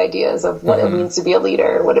challenge these ideas of what it means to be a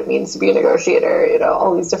leader, what it means to be a negotiator,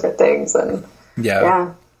 all these different things. And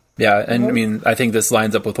yeah. And I mean, I think this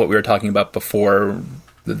lines up with what we were talking about before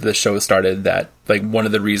the show started, that like one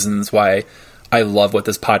of the reasons why I love what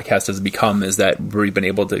this podcast has become is that we've been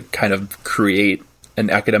able to kind of create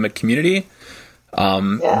an academic community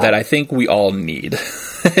that I think we all need.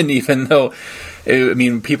 And even though,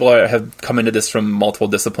 people have come into this from multiple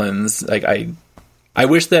disciplines, like I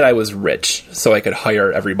wish that I was rich so I could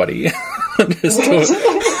hire everybody.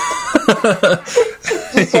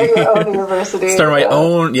 Start your own university. Start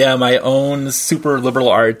my own super liberal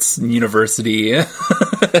arts university,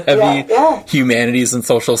 heavy humanities and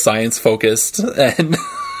social science focused, and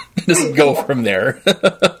just go from there.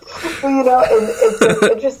 Well, it's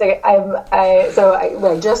interesting.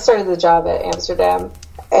 I just started the job at Amsterdam,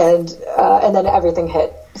 and then everything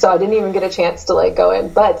hit. So I didn't even get a chance to like go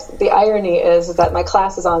in. But the irony is that my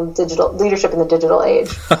class is on digital leadership in the digital age.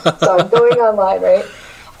 So I'm going online, right?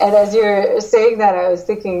 And as you're saying that, I was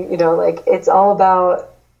thinking, it's all about,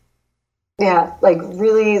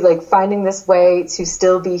 really finding this way to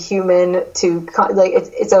still be human, to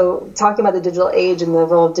so talking about the digital age and the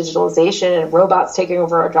role of digitalization and robots taking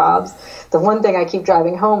over our jobs. The one thing I keep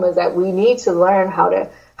driving home is that we need to learn how to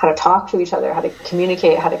talk to each other, how to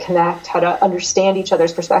communicate, how to connect, how to understand each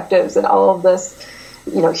other's perspectives, and all of this,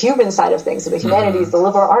 human side of things. So the humanities, the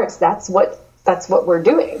liberal arts, that's what we're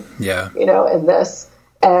doing. Yeah. In this.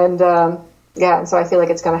 And, and so I feel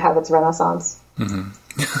like it's going to have its renaissance.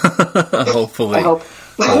 Hopefully. I hope.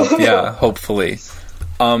 Hopefully.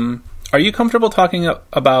 Are you comfortable talking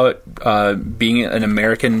about being an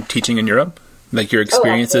American teaching in Europe? Like your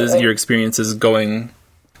experiences going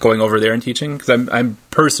over there and teaching? Because I'm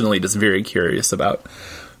personally just very curious about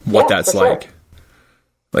what that's like. Sure.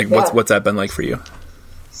 Like, what's that been like for you?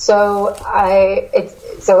 So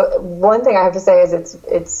one thing I have to say is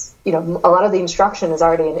it's a lot of the instruction is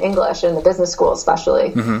already in English in the business school,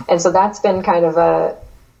 especially. And so that's been kind of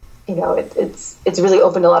it's really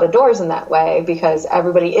opened a lot of doors in that way, because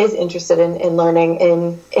everybody is interested in learning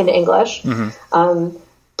in English.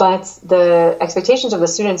 But the expectations of the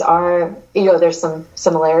students are, there's some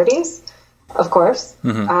similarities, of course,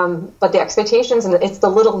 but the expectations, and it's the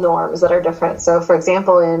little norms that are different. So, for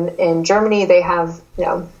example, in Germany, they have,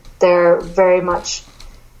 they're very much,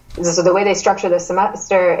 so the way they structure the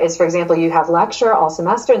semester is, for example, you have lecture all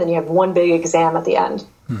semester, and then you have one big exam at the end.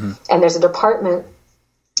 And there's a department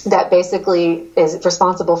that basically is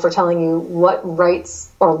responsible for telling you what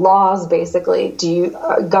rights or laws, basically, do you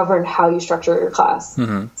govern how you structure your class.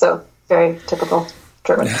 So, very typical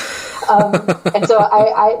German. And so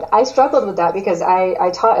I struggled with that, because I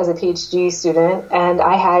taught as a PhD student, and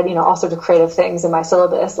I had, all sorts of creative things in my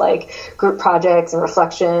syllabus, like group projects and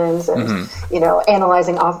reflections and,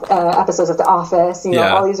 analyzing episodes of The Office,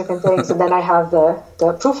 all these different things. And then I have the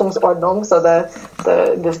Prüfungsordnung, so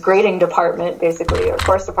this grading department, basically, or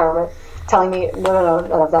course department, telling me, no,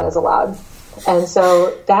 none of that is allowed. And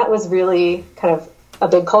so that was really kind of a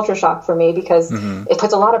big culture shock for me, because it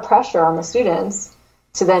puts a lot of pressure on the students.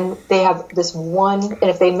 So then they have this one, and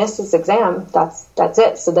if they miss this exam, that's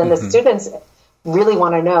it. So then the students really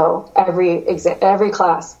want to know every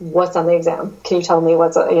class, what's on the exam. Can you tell me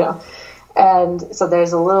what's And so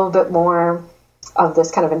there's a little bit more of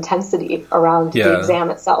this kind of intensity around the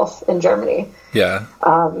exam itself in Germany. Yeah.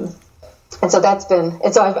 And so that's been,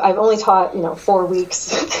 and so I've only taught, 4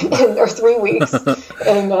 weeks or 3 weeks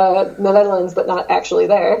in the Netherlands, but not actually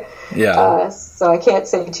there. Yeah. So I can't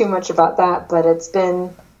say too much about that, but it's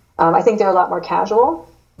been, I think they're a lot more casual.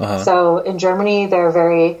 So in Germany, they're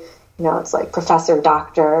very, it's like professor,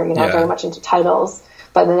 doctor, very much into titles.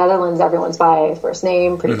 But in the Netherlands, everyone's by first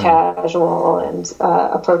name, pretty casual and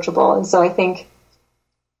approachable. And so I think,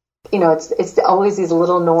 it's always these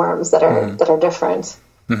little norms that are different.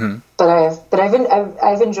 But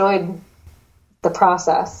I've enjoyed the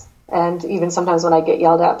process. And even sometimes when I get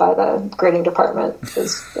yelled at by the grading department,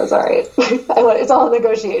 it's all right. It's all a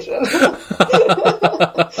negotiation.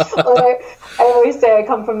 I always say I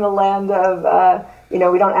come from the land of, we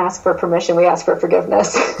don't ask for permission, we ask for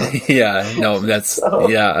forgiveness.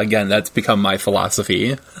 Again, that's become my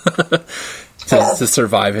philosophy to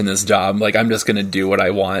survive in this job. Like, I'm just going to do what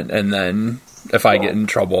I want. And then if I get in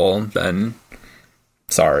trouble, then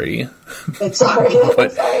sorry.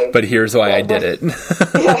 But here's why I did it.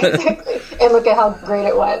 Exactly. And look at how great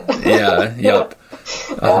it went.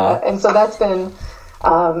 And so that's been,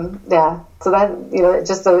 so that,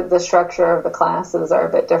 just the structure of the classes are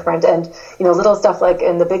a bit different. And, little stuff like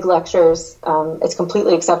in the big lectures, it's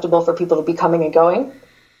completely acceptable for people to be coming and going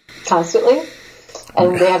constantly.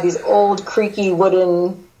 And they have these old creaky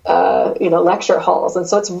wooden lecture halls, and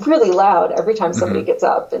so it's really loud every time somebody gets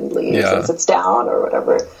up and leaves and sits down or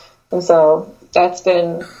whatever. And so that's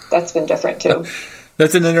been different too.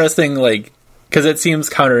 That's an interesting, because it seems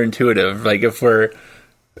counterintuitive. Like, if we're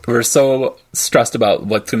so stressed about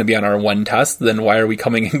what's going to be on our one test, then why are we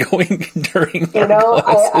coming and going during our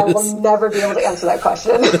classes? I will never be able to answer that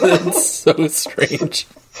question. It's so strange.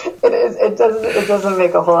 It is. It doesn't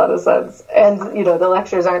make a whole lot of sense. And, the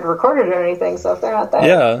lectures aren't recorded or anything, so if they're not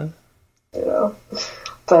there.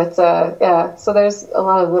 But, so there's a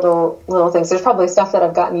lot of little things. There's probably stuff that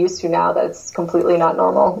I've gotten used to now that's completely not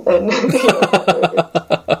normal. And,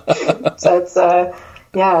 so it's, and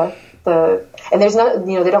there's not,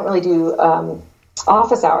 they don't really do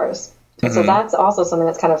office hours. And so that's also something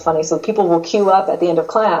that's kind of funny. So people will queue up at the end of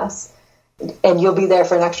class, and you'll be there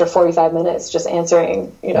for an extra 45 minutes just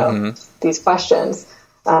answering, these questions.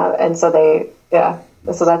 And so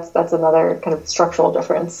so that's another kind of structural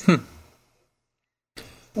difference.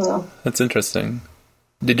 That's interesting.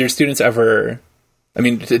 Did your students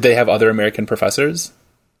did they have other American professors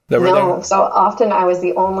that were there? No, so often I was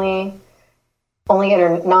the only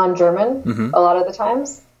non-German a lot of the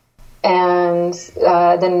times. And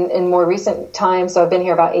then in more recent times, so I've been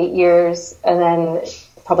here about 8 years, and then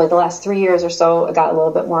probably the last 3 years or so, I got a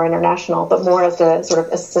little bit more international, but more at the sort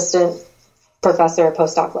of assistant professor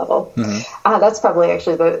postdoc level. That's probably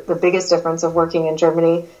actually the biggest difference of working in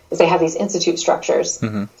Germany is they have these institute structures.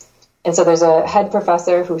 And so there's a head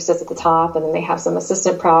professor who sits at the top, and then they have some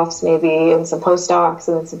assistant profs maybe, and some postdocs,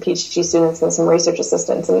 and then some PhD students, and some research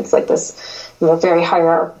assistants. And it's like this, very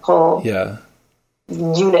hierarchical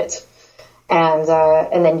unit. And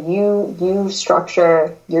then you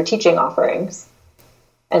structure your teaching offerings.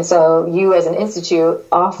 And so you as an institute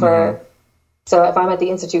offer, so if I'm at the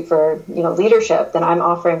Institute for, leadership, then I'm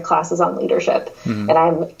offering classes on leadership, and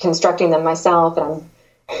I'm constructing them myself, and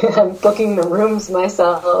I'm booking the rooms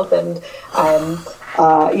myself, and I'm,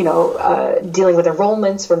 dealing with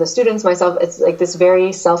enrollments for the students myself. It's like this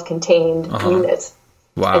very self-contained unit.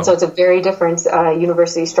 Wow. And so it's a very different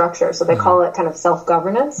university structure. So they call it kind of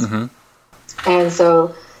self-governance. And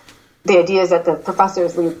so the idea is that the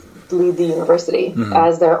professors lead the university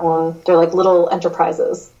as their own, they're like little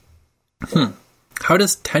enterprises. How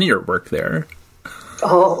does tenure work there?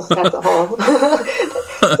 Oh, that's a whole.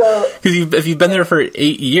 Because if you've been there for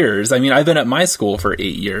 8 years, I've been at my school for 8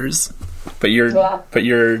 years, but you're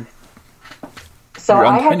so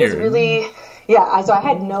I had this really, so I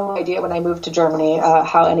had no idea when I moved to Germany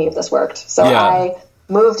how any of this worked. So I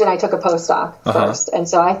moved and I took a postdoc first, and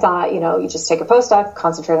so I thought, you just take a postdoc,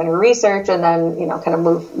 concentrate on your research, and then kind of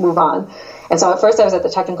move on. And so at first I was at the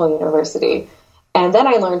technical university, and then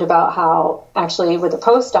I learned about how actually with a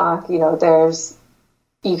postdoc,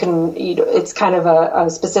 it's kind of a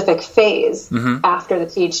specific phase after the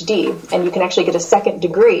PhD, and you can actually get a second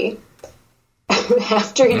degree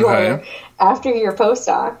after your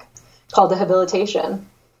postdoc called the habilitation.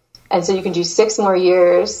 And so you can do 6 more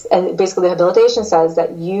years, and basically the habilitation says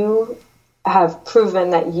that you have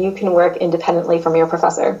proven that you can work independently from your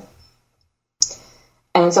professor.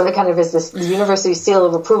 And so it kind of is this university seal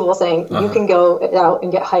of approval saying you can go out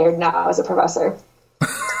and get hired now as a professor.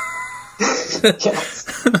 Yes.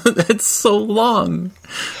 That's so long.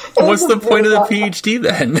 What's the point of the PhD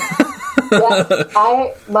then?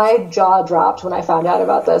 My jaw dropped when I found out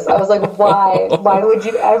about this. I was like, why? Why would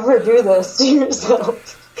you ever do this to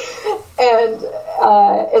yourself? And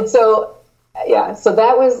so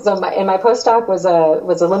that was my postdoc was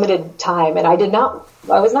a limited time, and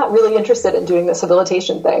I was not really interested in doing this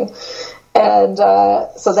habilitation thing. And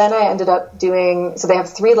so then I ended up doing, so they have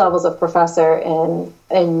 3 levels of professor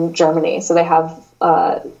in Germany. So they have,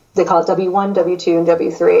 they call it W1, W2, and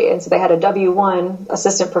W3. And so they had a W1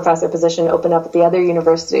 assistant professor position open up at the other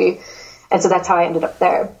university. And so that's how I ended up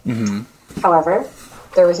there. Mm-hmm. However,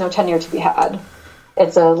 there was no tenure to be had.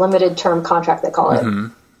 It's a limited term contract, they call it.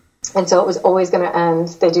 Mm-hmm. And so it was always going to end.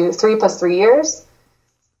 They do 3 + 3 years,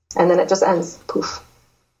 and then it just ends. Poof.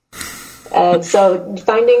 And so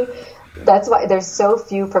that's why there's so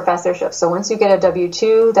few professorships. So once you get a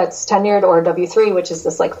W-2 that's tenured, or a W-3, which is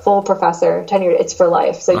this like full professor tenured, it's for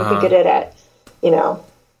life. So you could get it at,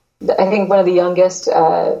 I think one of the youngest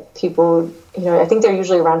people, I think they're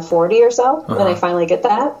usually around 40 or so when they finally get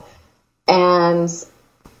that.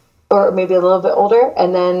 Or maybe a little bit older,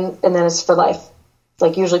 and then it's for life.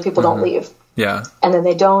 Like usually people don't leave. Yeah. And then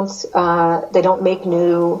they don't make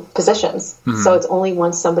new positions. Mm-hmm. So it's only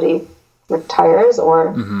once somebody retires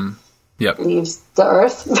or leaves the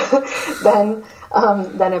earth, then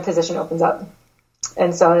a position opens up.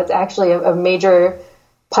 And so it's actually a major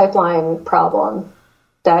pipeline problem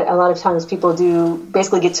that a lot of times people do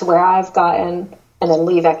basically get to where I've gotten and then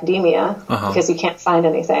leave academia because you can't find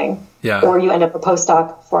anything. Yeah. Or you end up a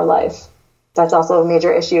postdoc for life. That's also a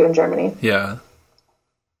major issue in Germany. Yeah.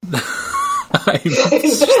 I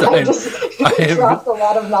dropped a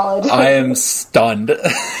lot of knowledge. I am stunned.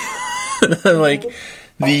 Like,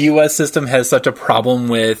 the U.S. system has such a problem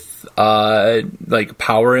with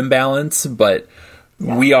power imbalance, but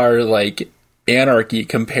we are like anarchy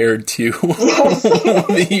compared to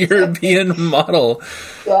the European model.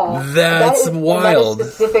 Yeah, that's wild. That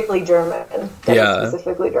is specifically German.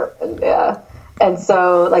 Yeah. And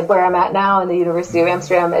so, like where I'm at now in the University of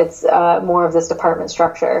Amsterdam, it's more of this department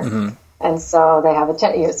structure. Mm-hmm. And so they have a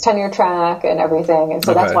tenure track and everything. And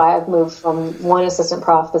so that's why I've moved from one assistant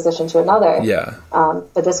prof position to another. Yeah.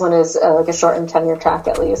 But this one is like a shortened tenure track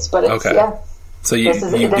at least. But it's, So this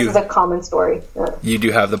is a common story. Yeah. You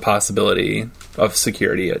do have the possibility of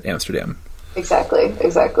security at Amsterdam. Exactly.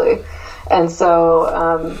 And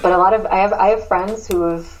so, but I have friends who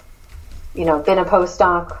have, been a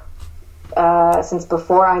postdoc since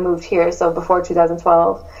before I moved here, so before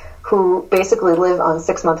 2012, who basically live on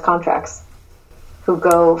 6-month contracts, who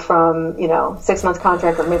go from, 6-month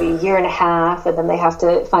contract or maybe a year and a half, and then they have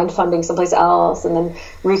to find funding someplace else and then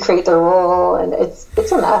recreate their role. And it's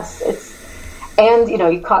a mess. And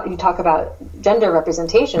you talk about gender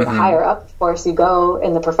representation. The higher up, of course, you go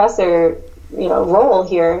in the professor, role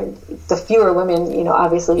here, the fewer women,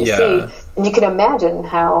 obviously you see. And you can imagine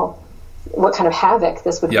what kind of havoc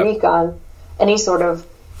this would wreak on any sort of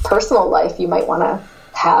personal life you might want to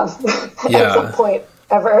have at some point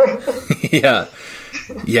ever. Yeah,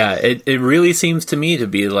 it really seems to me to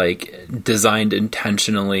be like designed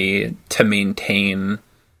intentionally to maintain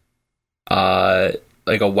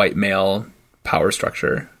like a white male power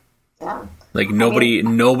structure. Yeah. Like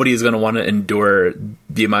nobody's going to want to endure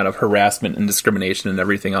the amount of harassment and discrimination and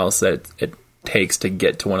everything else that it takes to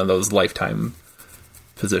get to one of those lifetime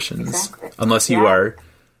positions. Exactly. Unless you are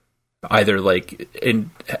either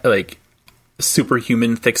in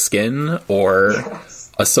superhuman thick skin or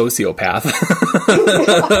a sociopath.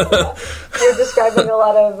 You're describing a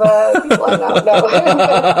lot of people I know.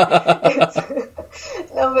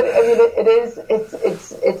 No, but I mean,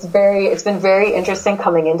 it's been very interesting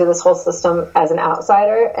coming into this whole system as an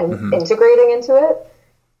outsider and integrating into it.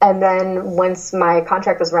 And then once my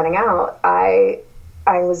contract was running out, I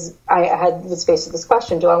was faced with this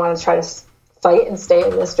question: do I want to try to fight and stay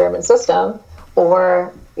in this German system,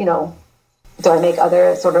 or do I make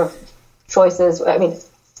other sort of choices? I mean,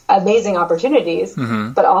 amazing opportunities,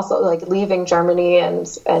 but also like leaving Germany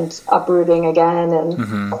and uprooting again.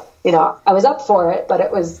 And, I was up for it, but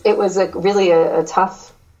it was really a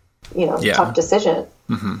tough, tough decision.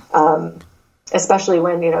 Especially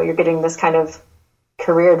when, you're getting this kind of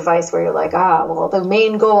career advice where you're like, well, the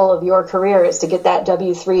main goal of your career is to get that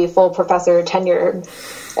W-3 full professor tenure.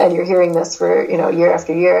 And you're hearing this for, year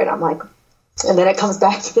after year. And I'm like, and then it comes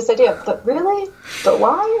back to this idea, but really? But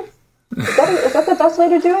why? Is that the best way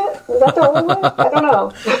to do it? Is that the only way? I don't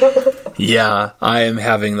know. Yeah, I am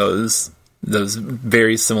having those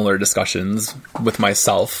very similar discussions with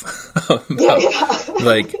myself. About,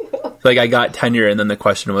 like I got tenure, and then the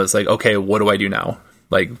question was like, okay, what do I do now?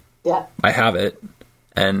 Like, I have it,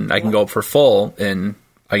 and I can go up for full, and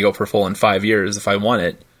I go for full in 5 years if I want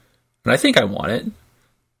it. And I think I want it.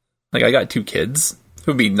 Like, I got 2 kids. It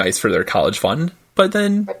would be nice for their college fund, but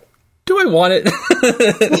then do I want it?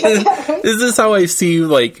 Is this how I see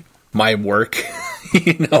like my work?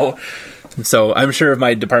 So I'm sure if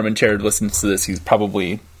my department chair listens to this, he's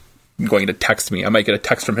probably going to text me. I might get a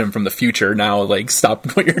text from him from the future now, like,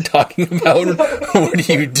 stop what you're talking about. What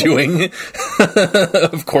are you doing?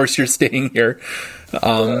 Of course you're staying here.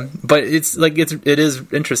 But it's like, it is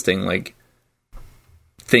interesting, like,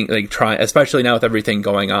 especially now with everything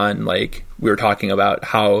going on, like we were talking about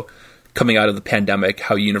how coming out of the pandemic,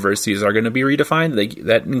 how universities are going to be redefined. Like,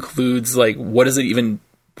 that includes, like, what does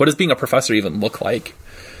being a professor even look like?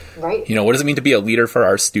 Right. You know, what does it mean to be a leader for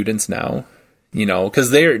our students now? You know,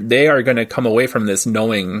 because they are going to come away from this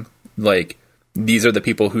knowing, like, these are the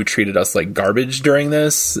people who treated us like garbage during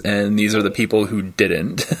this, and these are the people who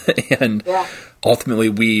didn't. And ultimately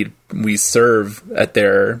we serve at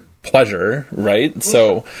their pleasure, right?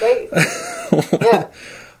 So right. Yeah.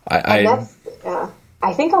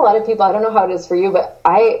 I think a lot of people, I don't know how it is for you, but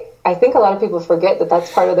I think a lot of people forget that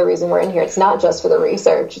that's part of the reason we're in here. It's not just for the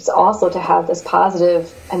research. It's also to have this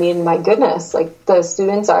positive, I mean, my goodness, like, the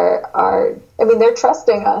students are they're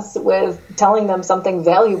trusting us with telling them something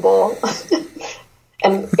valuable.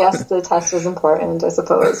 And yes, the test is important, I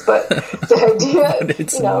suppose, but the idea, but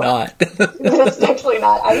it's not. But it's actually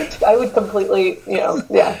not. I would completely,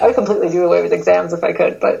 I would completely do away with exams if I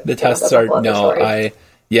could, but the tests are, I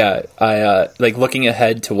like looking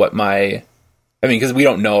ahead to what because we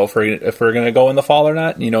don't know if we're going to go in the fall or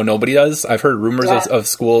not. You know, nobody does. I've heard rumors of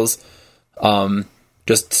schools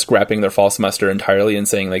just scrapping their fall semester entirely and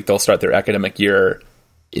saying, like, they'll start their academic year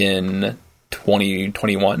in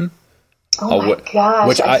 2021. Oh my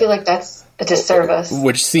gosh! I feel like that's a disservice.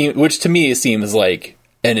 Which to me seems like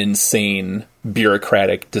an insane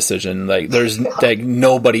bureaucratic decision. Like, there's like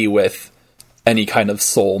nobody with any kind of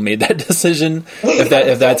soul made that decision.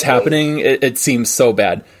 If that's happening, it seems so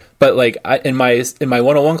bad. But like, in my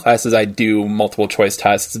 101 classes, I do multiple choice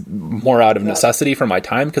tests more out of necessity for my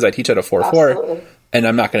time, because I teach at a 4-4, and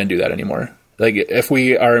I'm not going to do that anymore. Like, if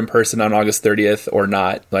we are in person on August 30th or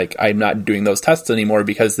not, like, I'm not doing those tests anymore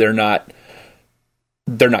because they're not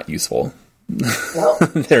useful. No.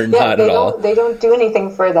 They're not at all. They don't do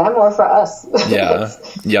anything for them or for us. Yeah.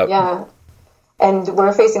 Yep. Yeah. And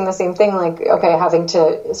we're facing the same thing, like, okay, having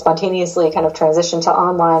to spontaneously kind of transition to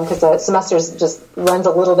online, because the semesters just runs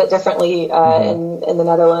a little bit differently in the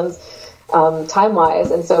Netherlands, time-wise.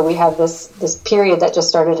 And so we have this period that just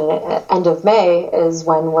started at end of May is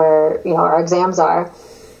when our exams are.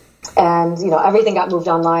 And, everything got moved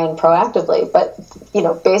online proactively. But,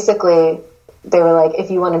 basically they were like,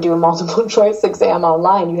 if you want to do a multiple choice exam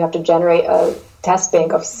online, you have to generate a test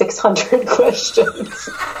bank of 600 questions.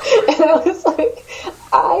 And I was like,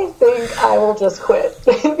 I think I will just quit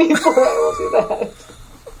before I will do that.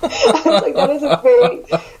 I was like, that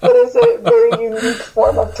is a very unique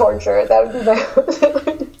form of torture. That would be my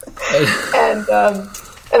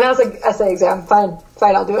and I was like, essay exam, fine,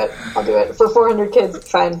 I'll do it for 400 kids,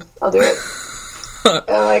 fine, I'll do it.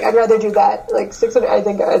 And I'm like, I'd rather do that. Like 600, I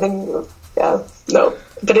think, yeah, no.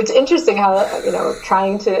 But it's interesting how,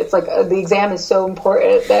 it's like the exam is so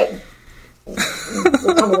important that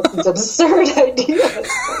we're coming up with these absurd ideas.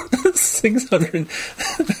 600.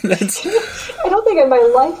 I don't think in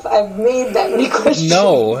my life I've made that many questions.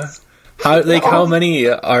 No. How many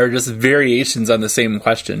are just variations on the same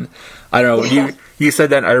question? I don't know. Yeah. You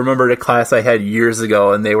said that. I remembered a class I had years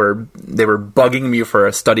ago, and they were bugging me for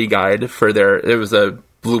a study guide for it was a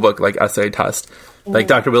blue book, like, essay test. Like,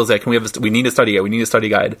 Dr. Wilczek, we need a study guide. We need a study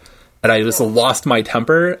guide. And I just lost my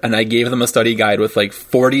temper, and I gave them a study guide with like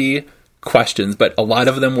 40 questions, but a lot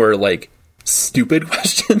of them were like stupid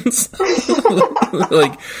questions.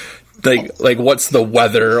 like what's the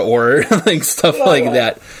weather, or like stuff like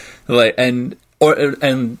that. Like, and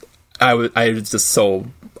I was just so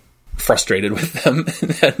frustrated with them in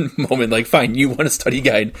that moment. Like, fine, you want a study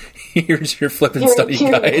guide? Here's your flippin' study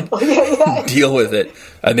guide. Deal with it.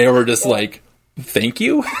 And they were just like, thank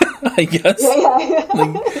you, I guess.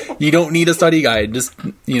 Like, you don't need a study guide. Just,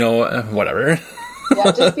 whatever.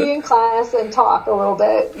 Just be in class and talk a little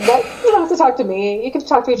bit. You don't have to talk to me. You can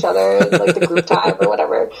talk to each other, like the group time or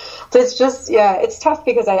whatever. But it's just, it's tough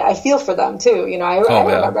because I feel for them too. I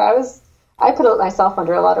remember I put myself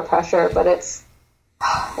under a lot of pressure, but it's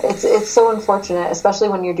so unfortunate, especially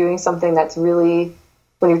when you're doing something that's really,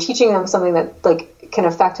 when you're teaching them something that like can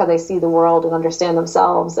affect how they see the world and understand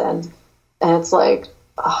themselves, and it's like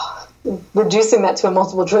reducing that to a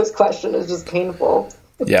multiple choice question is just painful.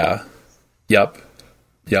 Yeah. Yep.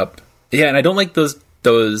 Yeah, and I don't like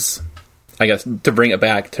those, I guess, to bring it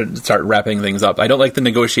back, to start wrapping things up, I don't like the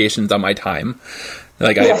negotiations on my time.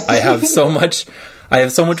 Like, I have so much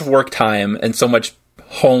work time and so much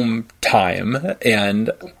home time,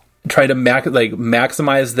 and try to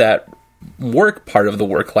maximize that work part of the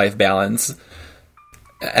work-life balance.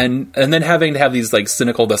 And then having to have these like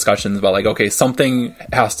cynical discussions about like, okay, something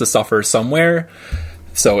has to suffer somewhere.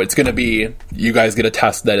 So it's going to be, you guys get a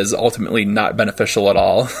test that is ultimately not beneficial at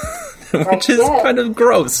all, which is kind of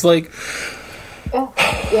gross. Like,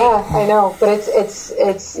 yeah, I know, but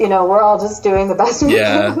it's we're all just doing the best we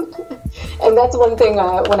can. And that's one thing,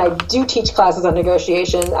 when I do teach classes on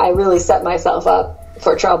negotiation, I really set myself up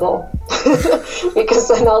for trouble because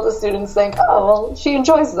then all the students think, oh, well, she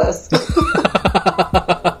enjoys this.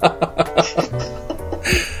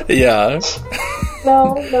 Yeah.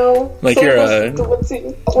 No. Like so you're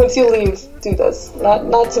once you leave, do this.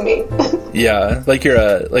 Not to me. Yeah, like you're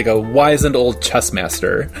a wizened old chess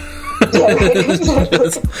master. Yeah, right, exactly.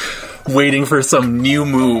 Just waiting for some new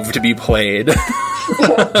move to be played.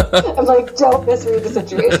 I'm like, don't misread the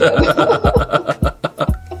situation.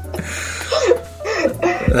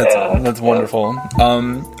 That's wonderful.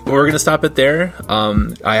 We're going to stop it there.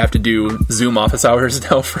 I have to do Zoom office hours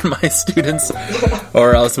now for my students,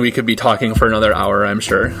 or else we could be talking for another hour, I'm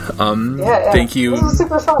sure. Thank you. This was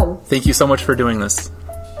super fun. Thank you so much for doing this.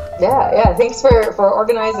 Yeah. Thanks for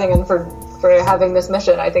organizing and for having this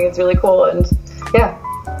mission. I think it's really cool. And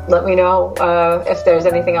let me know if there's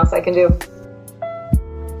anything else I can do.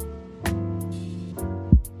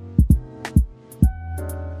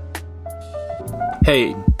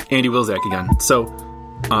 Hey, Andy Wilczak again. So,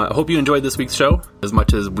 I hope you enjoyed this week's show as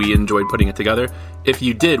much as we enjoyed putting it together. If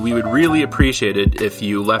you did, we would really appreciate it if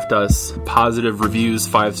you left us positive reviews,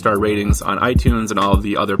 5-star ratings on iTunes and all of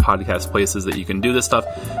the other podcast places that you can do this stuff.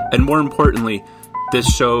 And more importantly, this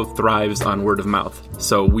show thrives on word of mouth.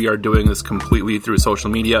 So we are doing this completely through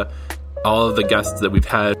social media. All of the guests that we've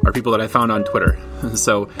had are people that I found on Twitter.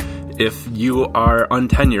 So if you are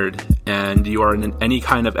untenured and you are in any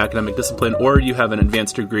kind of academic discipline, or you have an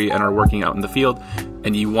advanced degree and are working out in the field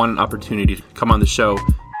and you want an opportunity to come on the show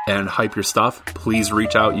and hype your stuff, please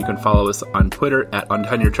reach out. You can follow us on Twitter at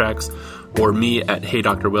UntenuredTracks or me at Hey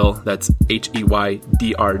Dr. Will. That's HEYDRWIL.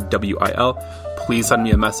 Please send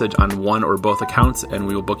me a message on one or both accounts and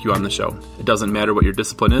we will book you on the show. It doesn't matter what your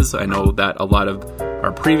discipline is. I know that a lot of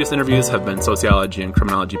our previous interviews have been sociology and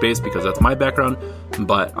criminology based because that's my background,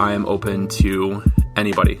 but I am open to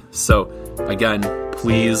anybody. So again,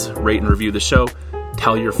 please rate and review the show.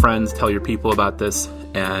 Tell your friends, tell your people about this,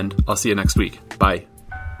 and I'll see you next week. Bye.